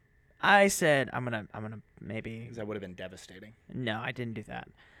 I said I'm gonna maybe. Because that would have been devastating. No, I didn't do that.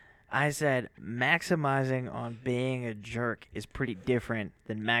 I said maximizing on being a jerk is pretty different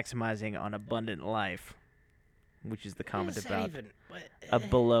than maximizing on abundant life, which is the comment about a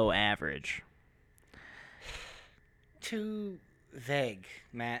below average. Too vague,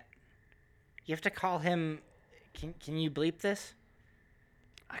 Matt. You have to call him. Can you bleep this?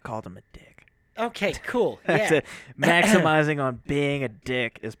 I called him a dick. Okay, cool. I Yeah. said maximizing on being a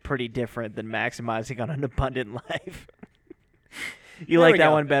dick is pretty different than maximizing on an abundant life. You There like we that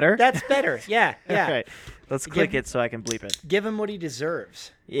go. one better? That's better. Yeah, yeah. Okay. Let's click it so I can bleep it. Give him what he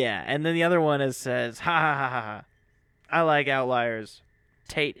deserves. Yeah, and then the other one says, ha ha ha ha ha. I like outliers.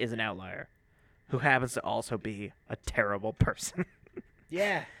 Tate is an outlier who happens to also be a terrible person.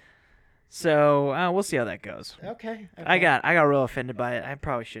 Yeah. So we'll see how that goes. Okay. I got real offended by it. I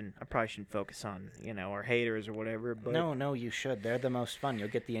probably shouldn't focus on our haters or whatever. But No, you should. They're the most fun. You'll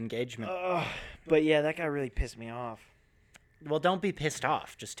get the engagement. But yeah, that guy really pissed me off. Well, don't be pissed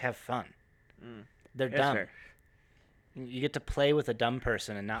off. Just have fun. They're That's dumb. fair. You get to play with a dumb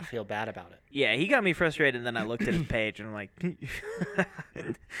person and not feel bad about it. Yeah, he got me frustrated, and then I looked at his page and I'm like,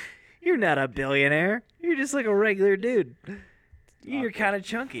 "You're not a billionaire. You're just like a regular dude. You're kind of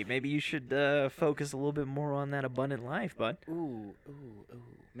chunky. Maybe you should focus a little bit more on that abundant life, bud." Ooh.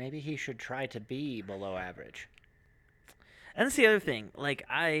 Maybe he should try to be below average. And that's the other thing. Like,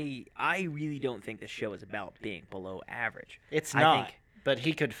 I really don't think this show is about being below average. It's I not, think- but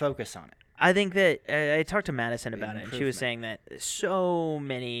he could focus on it. I think that I talked to Madison about it, and she was Improvement. saying that so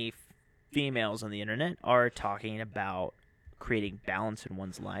many females on the internet are talking about creating balance in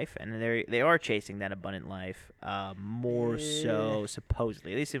one's life, and they are chasing that abundant life more so,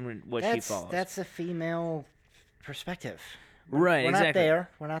 supposedly, at least in what she follows. That's a female perspective. Right, We're exactly. not there.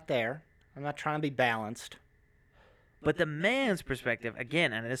 We're not there. I'm not trying to be balanced. But the man's perspective,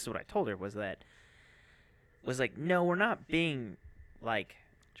 again, and this is what I told her, was like, no, we're not being like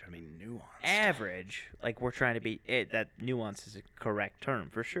Trying to be nuanced. average. Like, we're trying to be that nuance is a correct term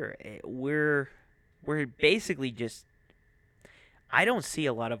for sure. We're basically just. I don't see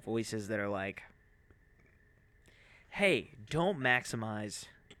a lot of voices that are like, "Hey, don't maximize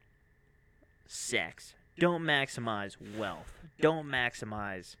sex. Don't maximize wealth. Don't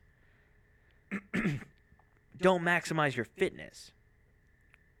maximize your fitness.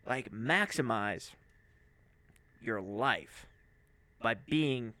 Like, maximize your life by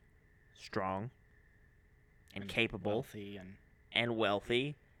being strong and capable Wealthy and and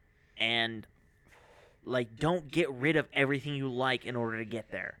wealthy, and like, don't get rid of everything you like in order to get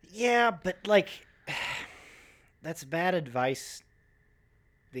there." yeah, but like that's bad advice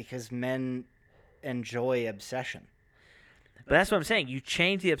because men enjoy obsession. But that's what I'm saying. You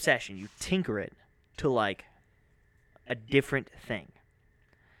change the obsession, you tinker it to like a different thing.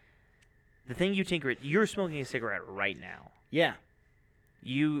 The thing you tinker it, you're smoking a cigarette right now. Yeah.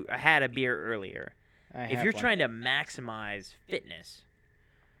 You had a beer earlier. I If have you're one. trying to maximize fitness,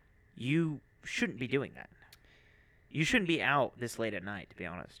 you shouldn't be doing that. You shouldn't be out this late at night, to be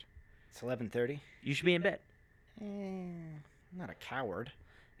honest. It's 11:30. You should be in bed. I'm not a coward.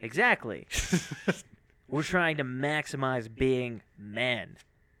 Exactly. We're trying to maximize being men.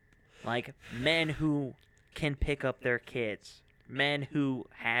 Like, men who can pick up their kids. Men who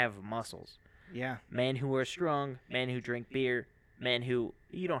have muscles. Yeah. Men who are strong. Men who drink beer. Men who...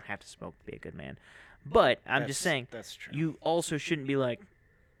 You don't have to smoke to be a good man. But, I'm just saying, That's true. you also shouldn't be like,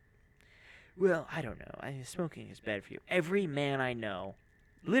 well, I don't know. Smoking is bad for you. Every man I know,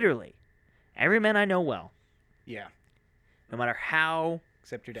 literally, every man I know well, Yeah. no matter how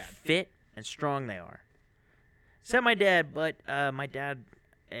Except your dad. fit and strong they are. Except my dad, but my dad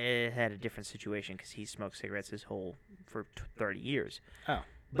had a different situation because he smoked cigarettes for 30 years. Oh.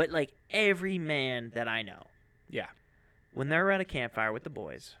 But like every man that I know, Yeah. when they're around a campfire with the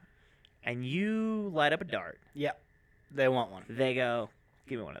boys, and you light up a dart, Yeah. They want one. they go,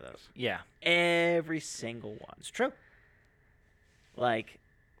 "Give me one of those." Yeah. Every single one. It's true. Like,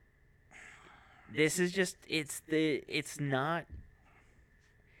 this is just it's not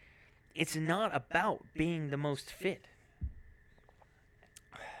about being the most fit.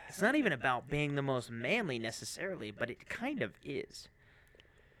 It's not even about being the most manly necessarily, but it kind of is.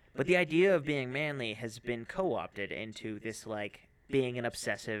 But the idea of being manly has been co-opted into this like being an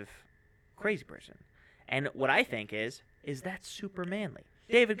obsessive crazy person. And what I think is that's super manly.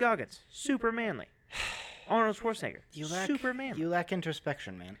 David Goggins, super manly. Arnold Schwarzenegger, super manly. You lack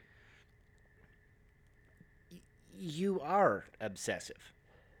introspection, man. You are obsessive.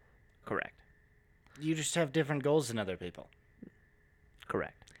 Correct. You just have different goals than other people.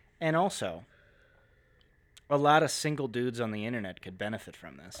 Correct. And also, a lot of single dudes on the internet could benefit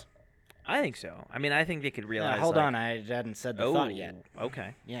from this. I think so. I mean, I think they could realize. Hold like, on, I hadn't said the Oh, thought yet.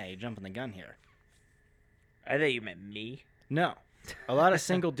 okay. Yeah, you're jumping the gun here. I thought you meant me. No. A lot of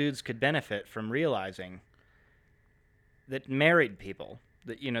single dudes could benefit from realizing that married people,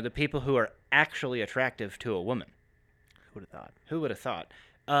 that the people who are actually attractive to a woman, Who would have thought? who would have thought,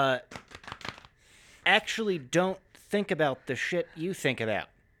 actually don't think about the shit you think about.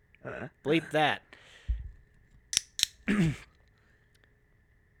 Bleep that.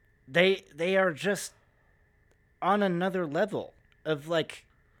 They are just on another level of like,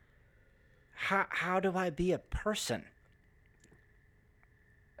 how do I be a person?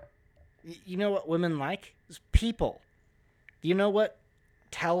 You know what women like? It's people. You know what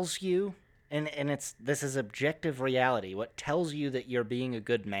tells you, and this is objective reality, what tells you that you're being a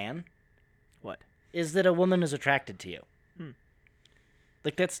good man? What? Is that a woman is attracted to you.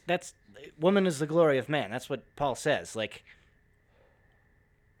 Like that's woman is the glory of man. That's what Paul says. Like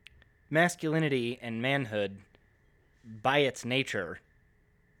masculinity and manhood by its nature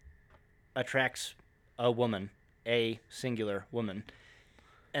attracts a woman, a singular woman.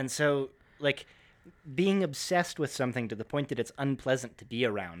 And so like being obsessed with something to the point that it's unpleasant to be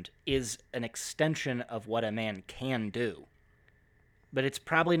around is an extension of what a man can do. But it's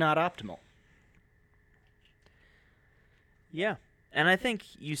probably not optimal. Yeah. And I think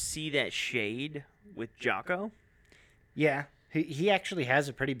you see that shade with Jocko. Yeah, he actually has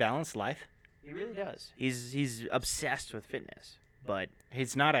a pretty balanced life. He really does. He's obsessed with fitness, but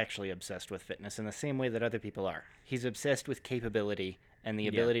He's not actually obsessed with fitness in the same way that other people are. He's obsessed with capability and the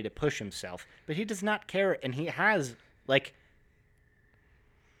ability to push himself, but he does not care, and he has like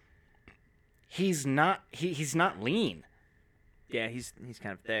he's not lean. yeah, he's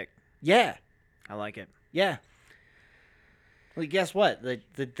kind of thick. Yeah, I like it. yeah. Well, guess what?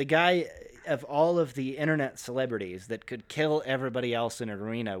 The guy of all of the internet celebrities that could kill everybody else in an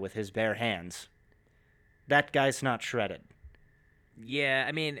arena with his bare hands, that guy's not shredded. Yeah,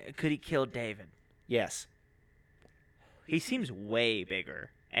 I mean, could he kill David? Yes. He seems way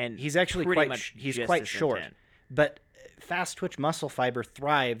bigger, and He's actually pretty quite much he's just quite as short. intense. But fast twitch muscle fiber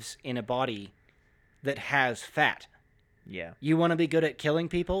thrives in a body that has fat. Yeah. You want to be good at killing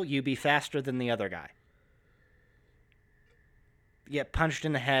people, you be faster than the other guy. You get punched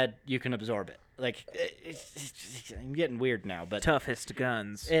in the head, you can absorb it. Like, I'm getting weird now, but Toughest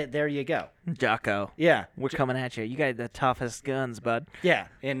guns. there you go. Jocko. Yeah, We're coming at you. You got the toughest guns, bud. yeah.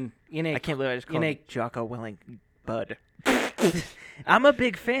 In a I can't believe I just in called a- Jocko Willing bud. I'm a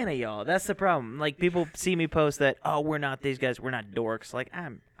big fan of y'all. That's the problem. Like people see me post that, oh, we're not these guys, we're not dorks. Like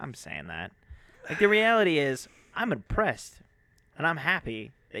I'm saying that. Like the reality is, I'm impressed, and I'm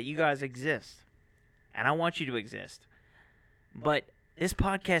happy that you guys exist, and I want you to exist. But this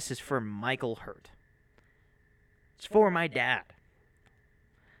podcast is for Michael Hurt. It's for my dad.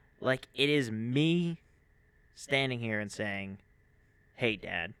 Like it is me standing here and saying, "Hey,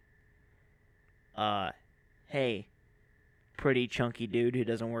 Dad. Hey, pretty chunky dude who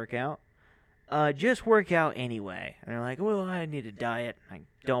doesn't work out. Just work out anyway." And they're like, "Well, I need a diet." Like,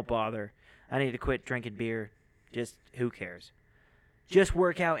 don't bother. I need to quit drinking beer. Just who cares? Just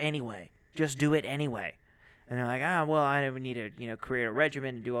work out anyway. Just do it anyway. And they're like, well, I need to, create a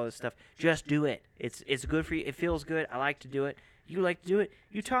regimen and do all this stuff. Just do it. It's good for you. It feels good. I like to do it. You like to do it.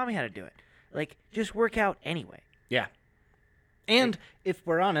 You taught me how to do it. Like, just work out anyway. Yeah. And if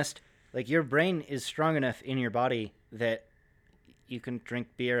we're honest, like your brain is strong enough in your body that you can drink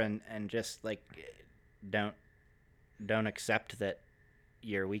beer and just like don't accept that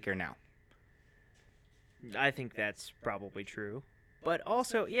you're weaker now. I think that's probably true. But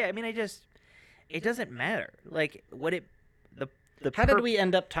also, yeah, I mean, it doesn't matter. Like, the How did we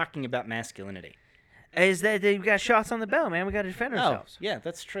end up talking about masculinity? Is that we got shots on the bell, man. We got to defend ourselves. Yeah,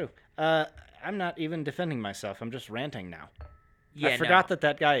 that's true. I'm not even defending myself. I'm just ranting now. Yeah, I forgot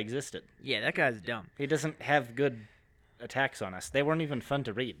that guy existed. Yeah, that guy's dumb. He doesn't have good attacks on us. They weren't even fun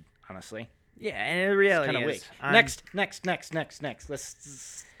to read, honestly. Yeah, and the reality Kind of is, Next.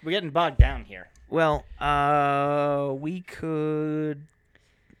 We're getting bogged down here. Well, we could.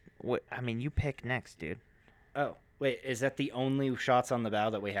 I mean, you pick next, dude. Oh, wait, is that the only shots on the bow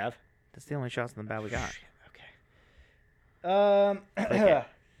that we have? That's the only shots on the bow we got. Okay. Pick it.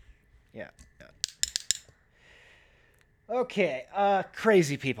 Yeah. Okay,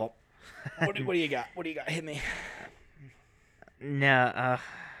 crazy people. What do you got? What do you got? Hit me. No,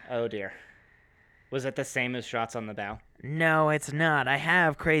 Oh dear. Was it the same as shots on the bow? no, it's not. I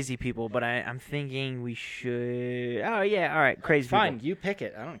have crazy people, but I'm thinking we should. Oh yeah, all right, crazy Fine, people. you pick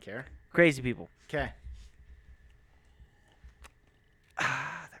it. I don't care. Crazy people. Okay.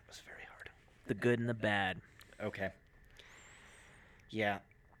 Ah, that was very hard. The good and the bad. Okay. Yeah.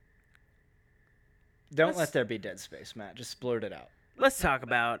 Don't Let's- let there be dead space, Matt. Just blurt it out. Let's talk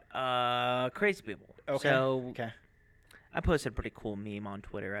about crazy people. Okay. So Okay. I posted a pretty cool meme on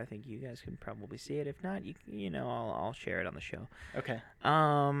Twitter. I think you guys can probably see it. If not, you know I'll share it on the show. Okay.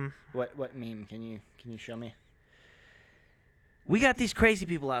 Um, What meme? Can you show me? we got these crazy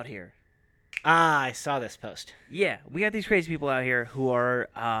people out here. Ah, I saw this post. Yeah, we got these crazy people out here who are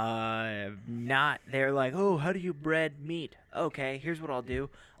not. They're like, oh, how do you bread meat? Okay, here's what I'll do.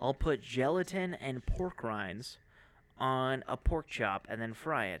 I'll put gelatin and pork rinds on a pork chop and then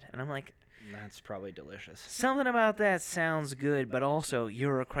fry it. And I'm like, That's probably delicious. something about that sounds good, but also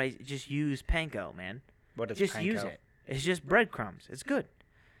you're a crazy. Just use panko, man. What is Just panko? use it. It's just breadcrumbs. It's good.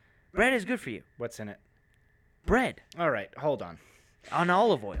 Bread is good for you. What's in it? Bread All right, hold on. on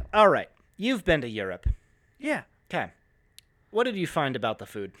olive oil. All right, you've been to Europe. Yeah. Okay. What did you find about the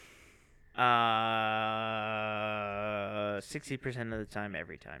food? 60% of the time,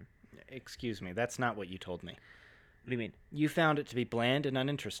 every time. Excuse me, that's not what you told me. What do you mean? You found it to be bland and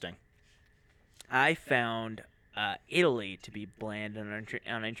uninteresting. I found Italy to be bland and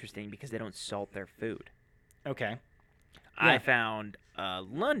uninteresting because they don't salt their food. Okay. I Yeah. found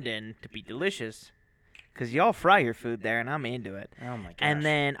London to be delicious because y'all fry your food there, and I'm into it. Oh my gosh. And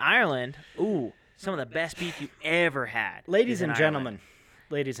then Ireland, ooh, some of the best beef you ever had. ladies is in and Ireland. gentlemen,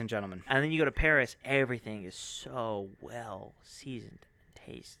 ladies and gentlemen, And then you go to Paris, everything is so well seasoned and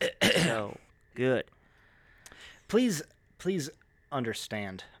tastes so good. please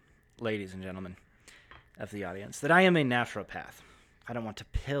understand, ladies and gentlemen of the audience, that I am a naturopath. I don't want to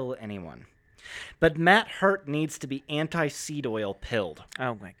pill anyone. But Matt Hurt needs to be anti-seed oil pilled.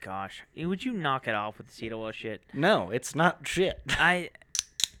 Oh my gosh. Would you knock it off with the seed oil shit? No, it's not shit.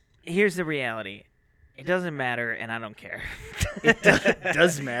 Here's the reality. It doesn't matter, and I don't care. It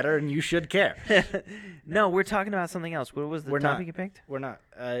does matter, and you should care. No, we're talking about something else. What was the We're not. topic you picked? We're not.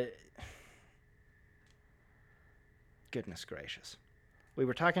 Goodness gracious. We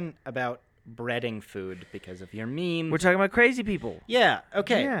were talking about breading food because of your meme. We're talking about crazy people. Yeah,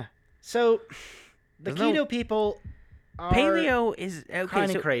 okay. Yeah. So, the There's no- keto people are Paleo is okay. kind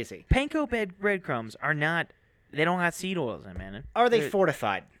of So crazy. panko breadcrumbs are not. They don't have seed oils in, man. Are they They're-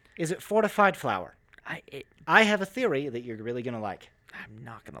 fortified? Is it fortified flour? I have a theory that you're really going to like. I'm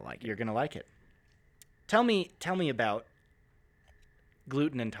not gonna like it. You're going to like it. Tell me about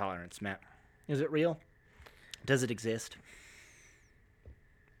gluten intolerance, Matt. Is it real? Does it exist?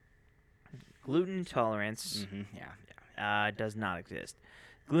 Gluten intolerance Yeah. does not exist.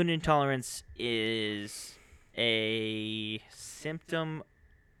 Gluten intolerance is a symptom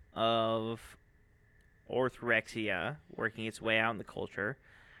of orthorexia working its way out in the culture,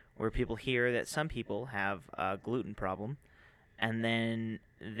 where people hear that some people have a gluten problem, and then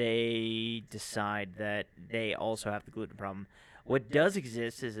they decide that they also have the gluten problem. What does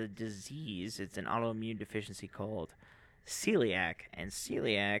exist is a disease. It's an autoimmune deficiency called celiac, and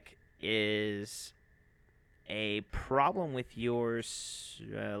celiac is a problem with your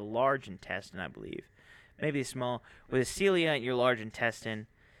large intestine, I believe. Maybe small. With a cilia in your large intestine,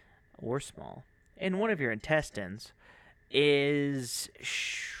 or small, in one of your intestines, is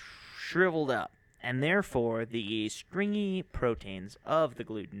shriveled up, and therefore the stringy proteins of the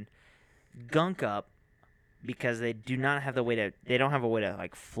gluten gunk up because they do not have the way to. They don't have a way to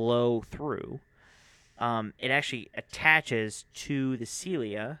like flow through. It actually attaches to the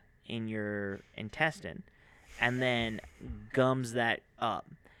cilia in your intestine, and then gums that up.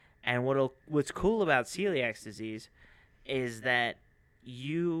 And what's cool about celiac disease is that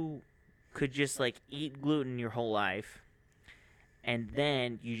you could just like eat gluten your whole life, and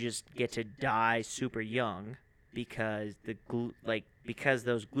then you just get to die super young because because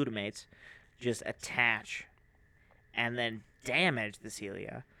those glutamates just attach and then damage the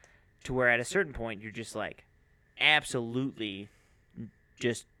cilia to where at a certain point you're just like absolutely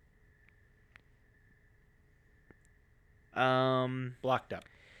just Blocked up.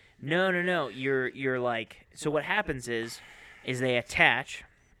 No. You're like, so what happens is they attach,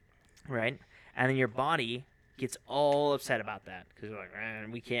 right? And then your body gets all upset about that because you're like,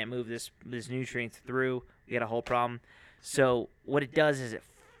 man, we can't move this nutrient through. We got a whole problem. So what it does is it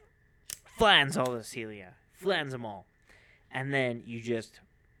flattens all the cilia, flattens them all, and then you just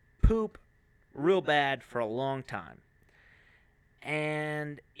poop real bad for a long time.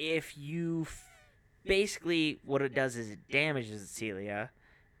 And if you basically what it does is it damages the cilia,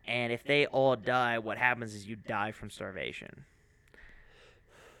 and if they all die, what happens is you die from starvation.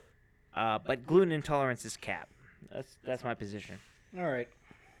 But gluten intolerance is capped. That's my position. All right.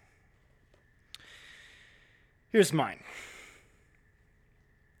 Here's mine.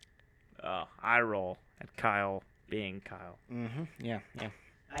 I roll at Kyle being Kyle. Mm-hmm. Yeah.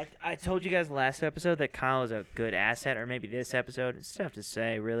 I told you guys last episode that Kyle is a good asset, or maybe this episode. It's tough to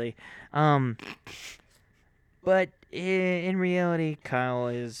say, really. But in reality, Kyle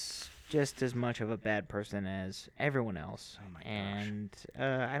is just as much of a bad person as everyone else. Oh my gosh. And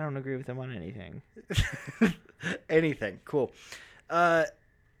I don't agree with him on anything. Anything. Cool.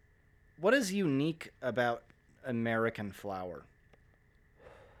 What is unique about American flour?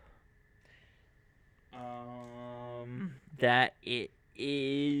 That it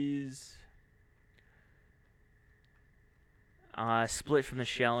is split from the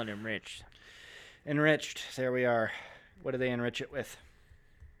shell and enriched. Enriched. There we are. What do they enrich it with?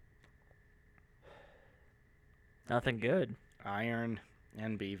 Nothing good. Iron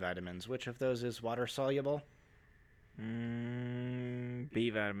and B vitamins. Which of those is water soluble? B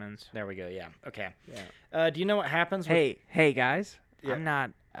vitamins. There we go. Yeah. Okay. Yeah. Do you know what happens? With... Hey, guys. Yeah. I'm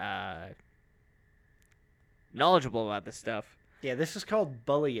not knowledgeable about this stuff, Yeah, this is called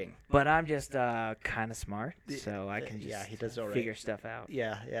bullying. but I'm just kind of smart, so I can just yeah, he does all right. figure stuff out.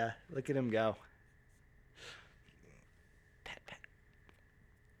 Yeah. Look at him go. Pat, pat.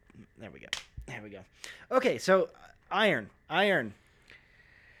 There we go. Okay, so iron. Do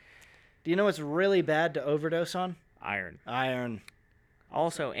you know what's really bad to overdose on? Iron. Iron.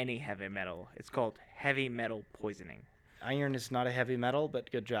 Also, any heavy metal. It's called heavy metal poisoning. Iron is not a heavy metal, but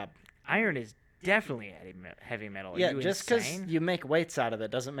good job. Iron is definitely a heavy metal. Are Yeah, you just because insane? you make weights out of it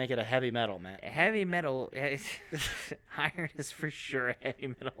doesn't make it a heavy metal, man. Heavy metal, iron is for sure a heavy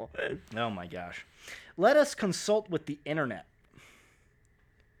metal. Oh my gosh. Let us consult with the internet.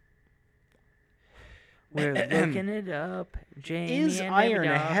 We're looking it up, Jamie. Is and iron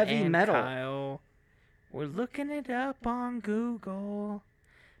a Davidoff heavy and metal? Kyle. We're looking it up on Google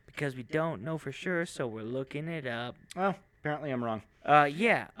because we don't know for sure, so we're looking it up. Well, apparently I'm wrong. Nice.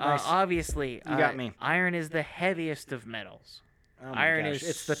 Nice. Obviously, You got me. Iron is the heaviest of metals. Oh my Iron gosh. is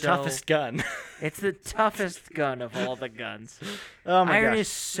It's the so- toughest gun. It's the toughest gun of all the guns. Oh my Iron gosh. is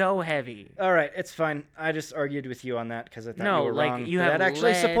so heavy. All right, it's fine. I just argued with you on that because I thought No, you were like, wrong. you but have that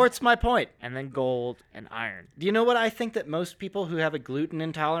actually lead. supports my point. And then gold and iron. Do you know what I think that most people who have a gluten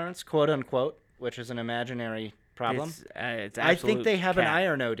intolerance, quote unquote, which is an imaginary problem, It's I think absolute they have an cap.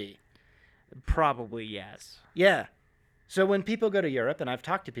 iron OD. Probably yes. Yeah. So when people go to Europe, and I've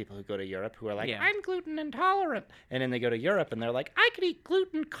talked to people who go to Europe who are like, Yeah. I'm gluten intolerant. And then they go to Europe and they're like, I could eat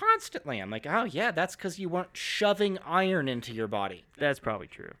gluten constantly. I'm like, oh, yeah, that's because you weren't shoving iron into your body. That's probably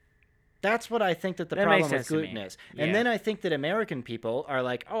true. That's what I think that the That makes problem with sense to me. gluten is. Yeah. And then I think that American people are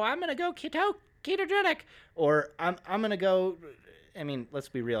like, oh, I'm going to go ketogenic. Or I'm going to go, I mean, let's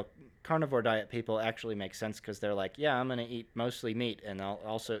be real. Carnivore diet people actually make sense because they're like, yeah, I'm going to eat mostly meat and I'll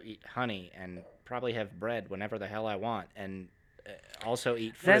also eat honey and probably have bread whenever the hell I want and also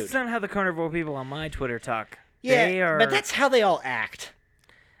eat fruit. That's not how the carnivore people on my Twitter talk. yeah, They are, but that's how they all act.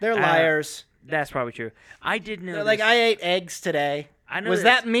 They're liars. That's probably true. I did know They're like, this- I ate eggs today. I know Was this-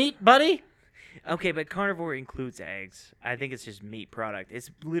 that meat, buddy? Okay, but carnivore includes eggs. I think it's just meat product.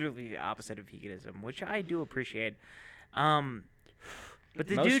 It's literally the opposite of veganism, which I do appreciate. But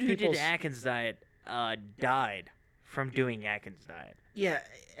the Most dude who did people's- Atkins diet died from doing Atkins diet. Yeah,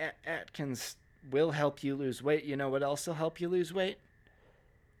 Atkins will help you lose weight. You know what else will help you lose weight?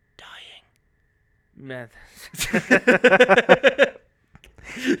 Dying.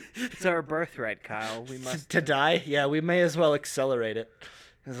 It's our birthright, Kyle. We must. To die? Yeah, we may as well accelerate it.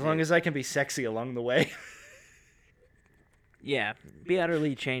 As long as I can be sexy along the way. Yeah, be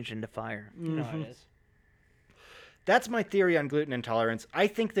utterly changed into fire. You know how Mm-hmm. it is. That's my theory on gluten intolerance. I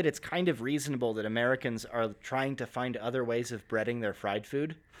think that it's kind of reasonable that Americans are trying to find other ways of breading their fried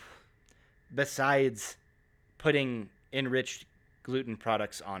food besides putting enriched gluten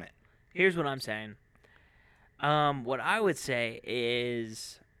products on it. Here's what I'm saying. What I would say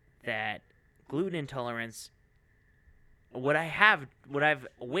is that gluten intolerance. What I've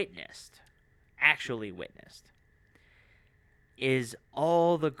actually witnessed, is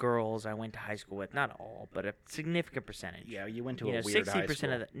all the girls I went to high school with. Not all, but a significant percentage. Yeah, you went to You a know, weird high 60%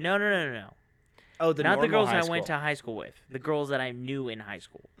 school. of the. No. Oh, the Not the normal girls high I school. went to high school with. The girls that I knew in high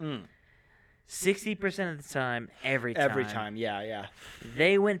school. 60% of the time, every time, Yeah.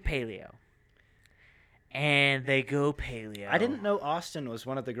 they went paleo. and they go paleo. I didn't know Austin was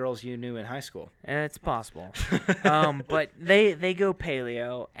one of the girls you knew in high school. It's possible. But they go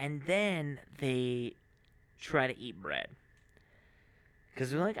paleo, and then they try to eat bread.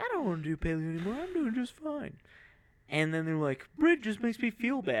 Because they're like, I don't want to do paleo anymore. I'm doing just fine. And then they're like, bread just makes me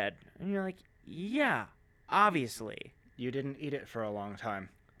feel bad. And you're like, yeah, obviously. You didn't eat it for a long time.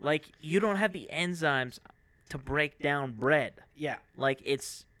 Like, you don't have the enzymes to break down bread. Yeah. Like,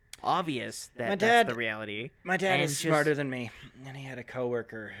 it's obvious that My that's dad- the reality. My dad And is just- smarter than me, and he had a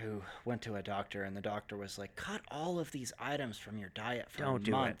coworker who went to a doctor, and the doctor was like, "Cut all of these items from your diet for Don't a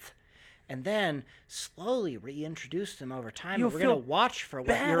do it. month, and then slowly reintroduce them over time. You'll and we're gonna feel watch for what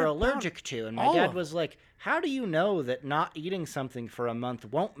bad you're about allergic to." And my all dad of was like, "How do you know that not eating something for a month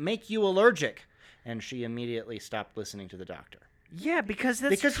won't make you allergic?" And she immediately stopped listening to the doctor. Yeah, because that's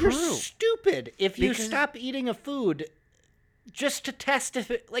Because true. you're stupid if you Because- stop eating a food just to test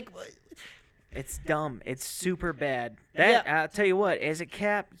if it like. It's dumb. It's super bad. That I'll tell you what, is it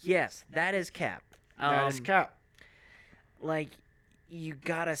cap? Yes, that is cap. That is cap. Like, you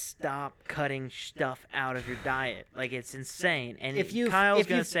gotta stop cutting stuff out of your diet. Like, it's insane. And Kyle's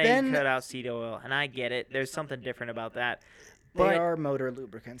gonna say been- cut out seed oil, and I get it. There's something different about that. They But are motor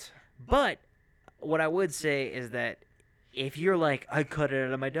lubricants. But what I would say is that if you're like, I cut it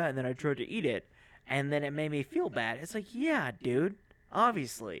out of my diet and then I tried to eat it and then it made me feel bad, it's like, yeah, dude,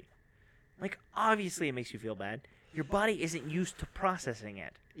 obviously. Like, obviously it makes you feel bad. Your body isn't used to processing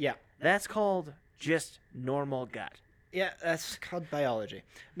it. Yeah. That's called just normal gut. Yeah, that's called biology.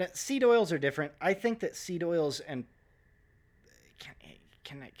 Now, seed oils are different. I think that seed oils and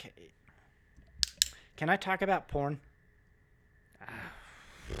can I talk about porn?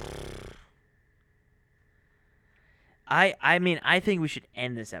 I mean, I think we should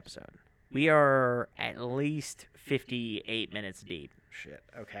end this episode. We are at least 58 minutes deep. Shit.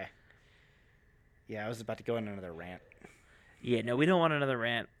 Okay. Yeah, I was about to go on another rant. Yeah, no, we don't want another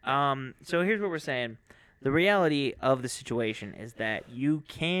rant. So here's what we're saying. The reality of the situation is that you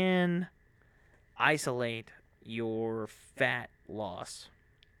can isolate your fat loss.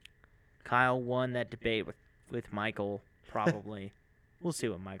 Kyle won that debate with Michael, probably. We'll see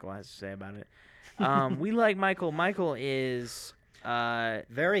what Michael has to say about it. We like Michael. Michael is...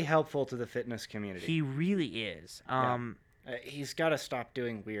 Very helpful to the fitness community. he really is. He's got to stop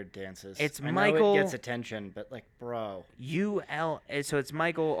doing weird dances. It's I know Michael- it gets attention, but like, bro. So it's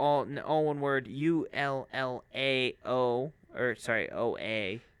Michael, all one word, ULLAO, or sorry,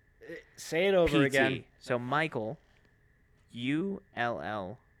 OA. Say it over PT. again. So Michael,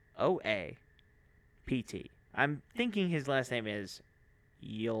 ULLOA, PT. I'm thinking his last name is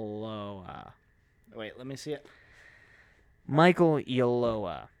Yoloa. Wait, let me see it. Michael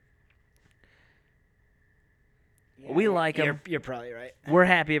Yoloa. We like him. You're probably right. We're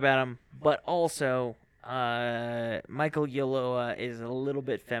happy about him, but also Michael Yoloa is a little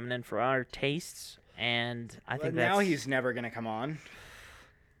bit feminine for our tastes, and I think now that's... he's never gonna come on.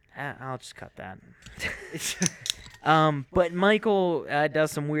 I'll just cut that. But Michael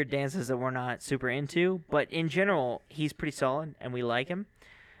does some weird dances that we're not super into, but in general, he's pretty solid, and we like him.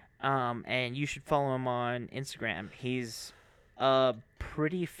 And you should follow him on Instagram. He's a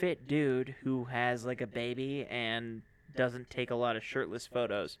pretty fit dude who has like a baby and doesn't take a lot of shirtless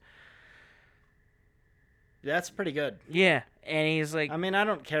photos. That's pretty good. Yeah, and he's like, I mean, I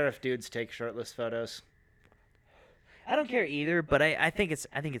don't care if dudes take shirtless photos. I don't care either, but I think it's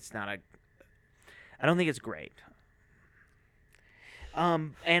not a. I don't think it's great.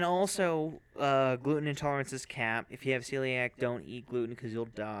 And also, gluten intolerance is capped. If you have celiac, don't eat gluten because you'll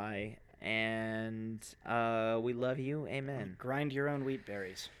die. And we love you. Amen. Grind your own wheat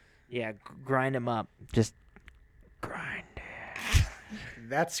berries. Yeah, grind them up. Just grind.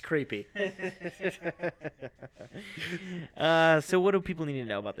 That's creepy. So what do people need to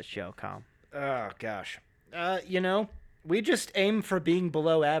know about the show, Kyle? Oh gosh. We just aim for being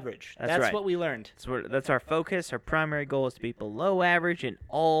below average. That's right. what we learned. That's our focus. Our primary goal is to be below average in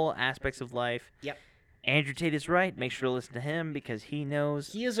all aspects of life. Yep. Andrew Tate is right. Make sure to listen to him because he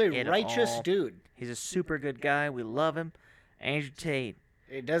knows. He is a it righteous all. dude. He's a super good guy. We love him. Andrew Tate.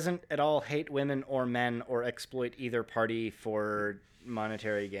 He doesn't at all hate women or men or exploit either party for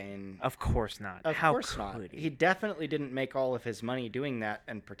monetary gain. Of course not. Of How course not. could He definitely didn't make all of his money doing that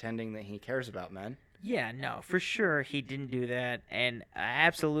and pretending that he cares about men. Yeah, no, for sure he didn't do that, and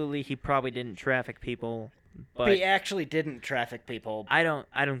absolutely he probably didn't traffic people. But he actually didn't traffic people. I don't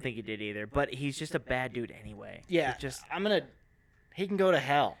think he did either. But he's just a bad dude anyway. Yeah, He's just he can go to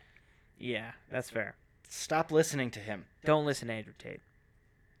hell. yeah, that's fair. Stop listening to him. Don't listen to Andrew Tate.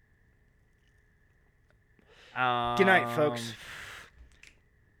 Good night, folks.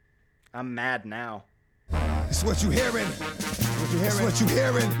 I'm mad now. It's what you hearing. It's what you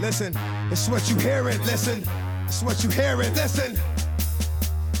hearing. Listen. It's what you hearing. Listen. It's what you hearing. Listen.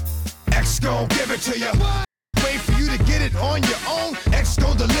 X gon' give it to you. Wait for you to get it on your own. X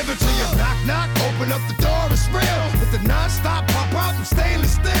gon' deliver to you. Knock, knock, open up the door, it's real. With the non-stop pop out and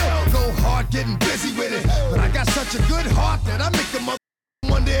stainless steel. Go hard getting busy with it. But I got such a good heart that I make the mother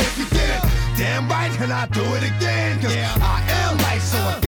wonder if you did it. Damn right, and I do it again. Cause I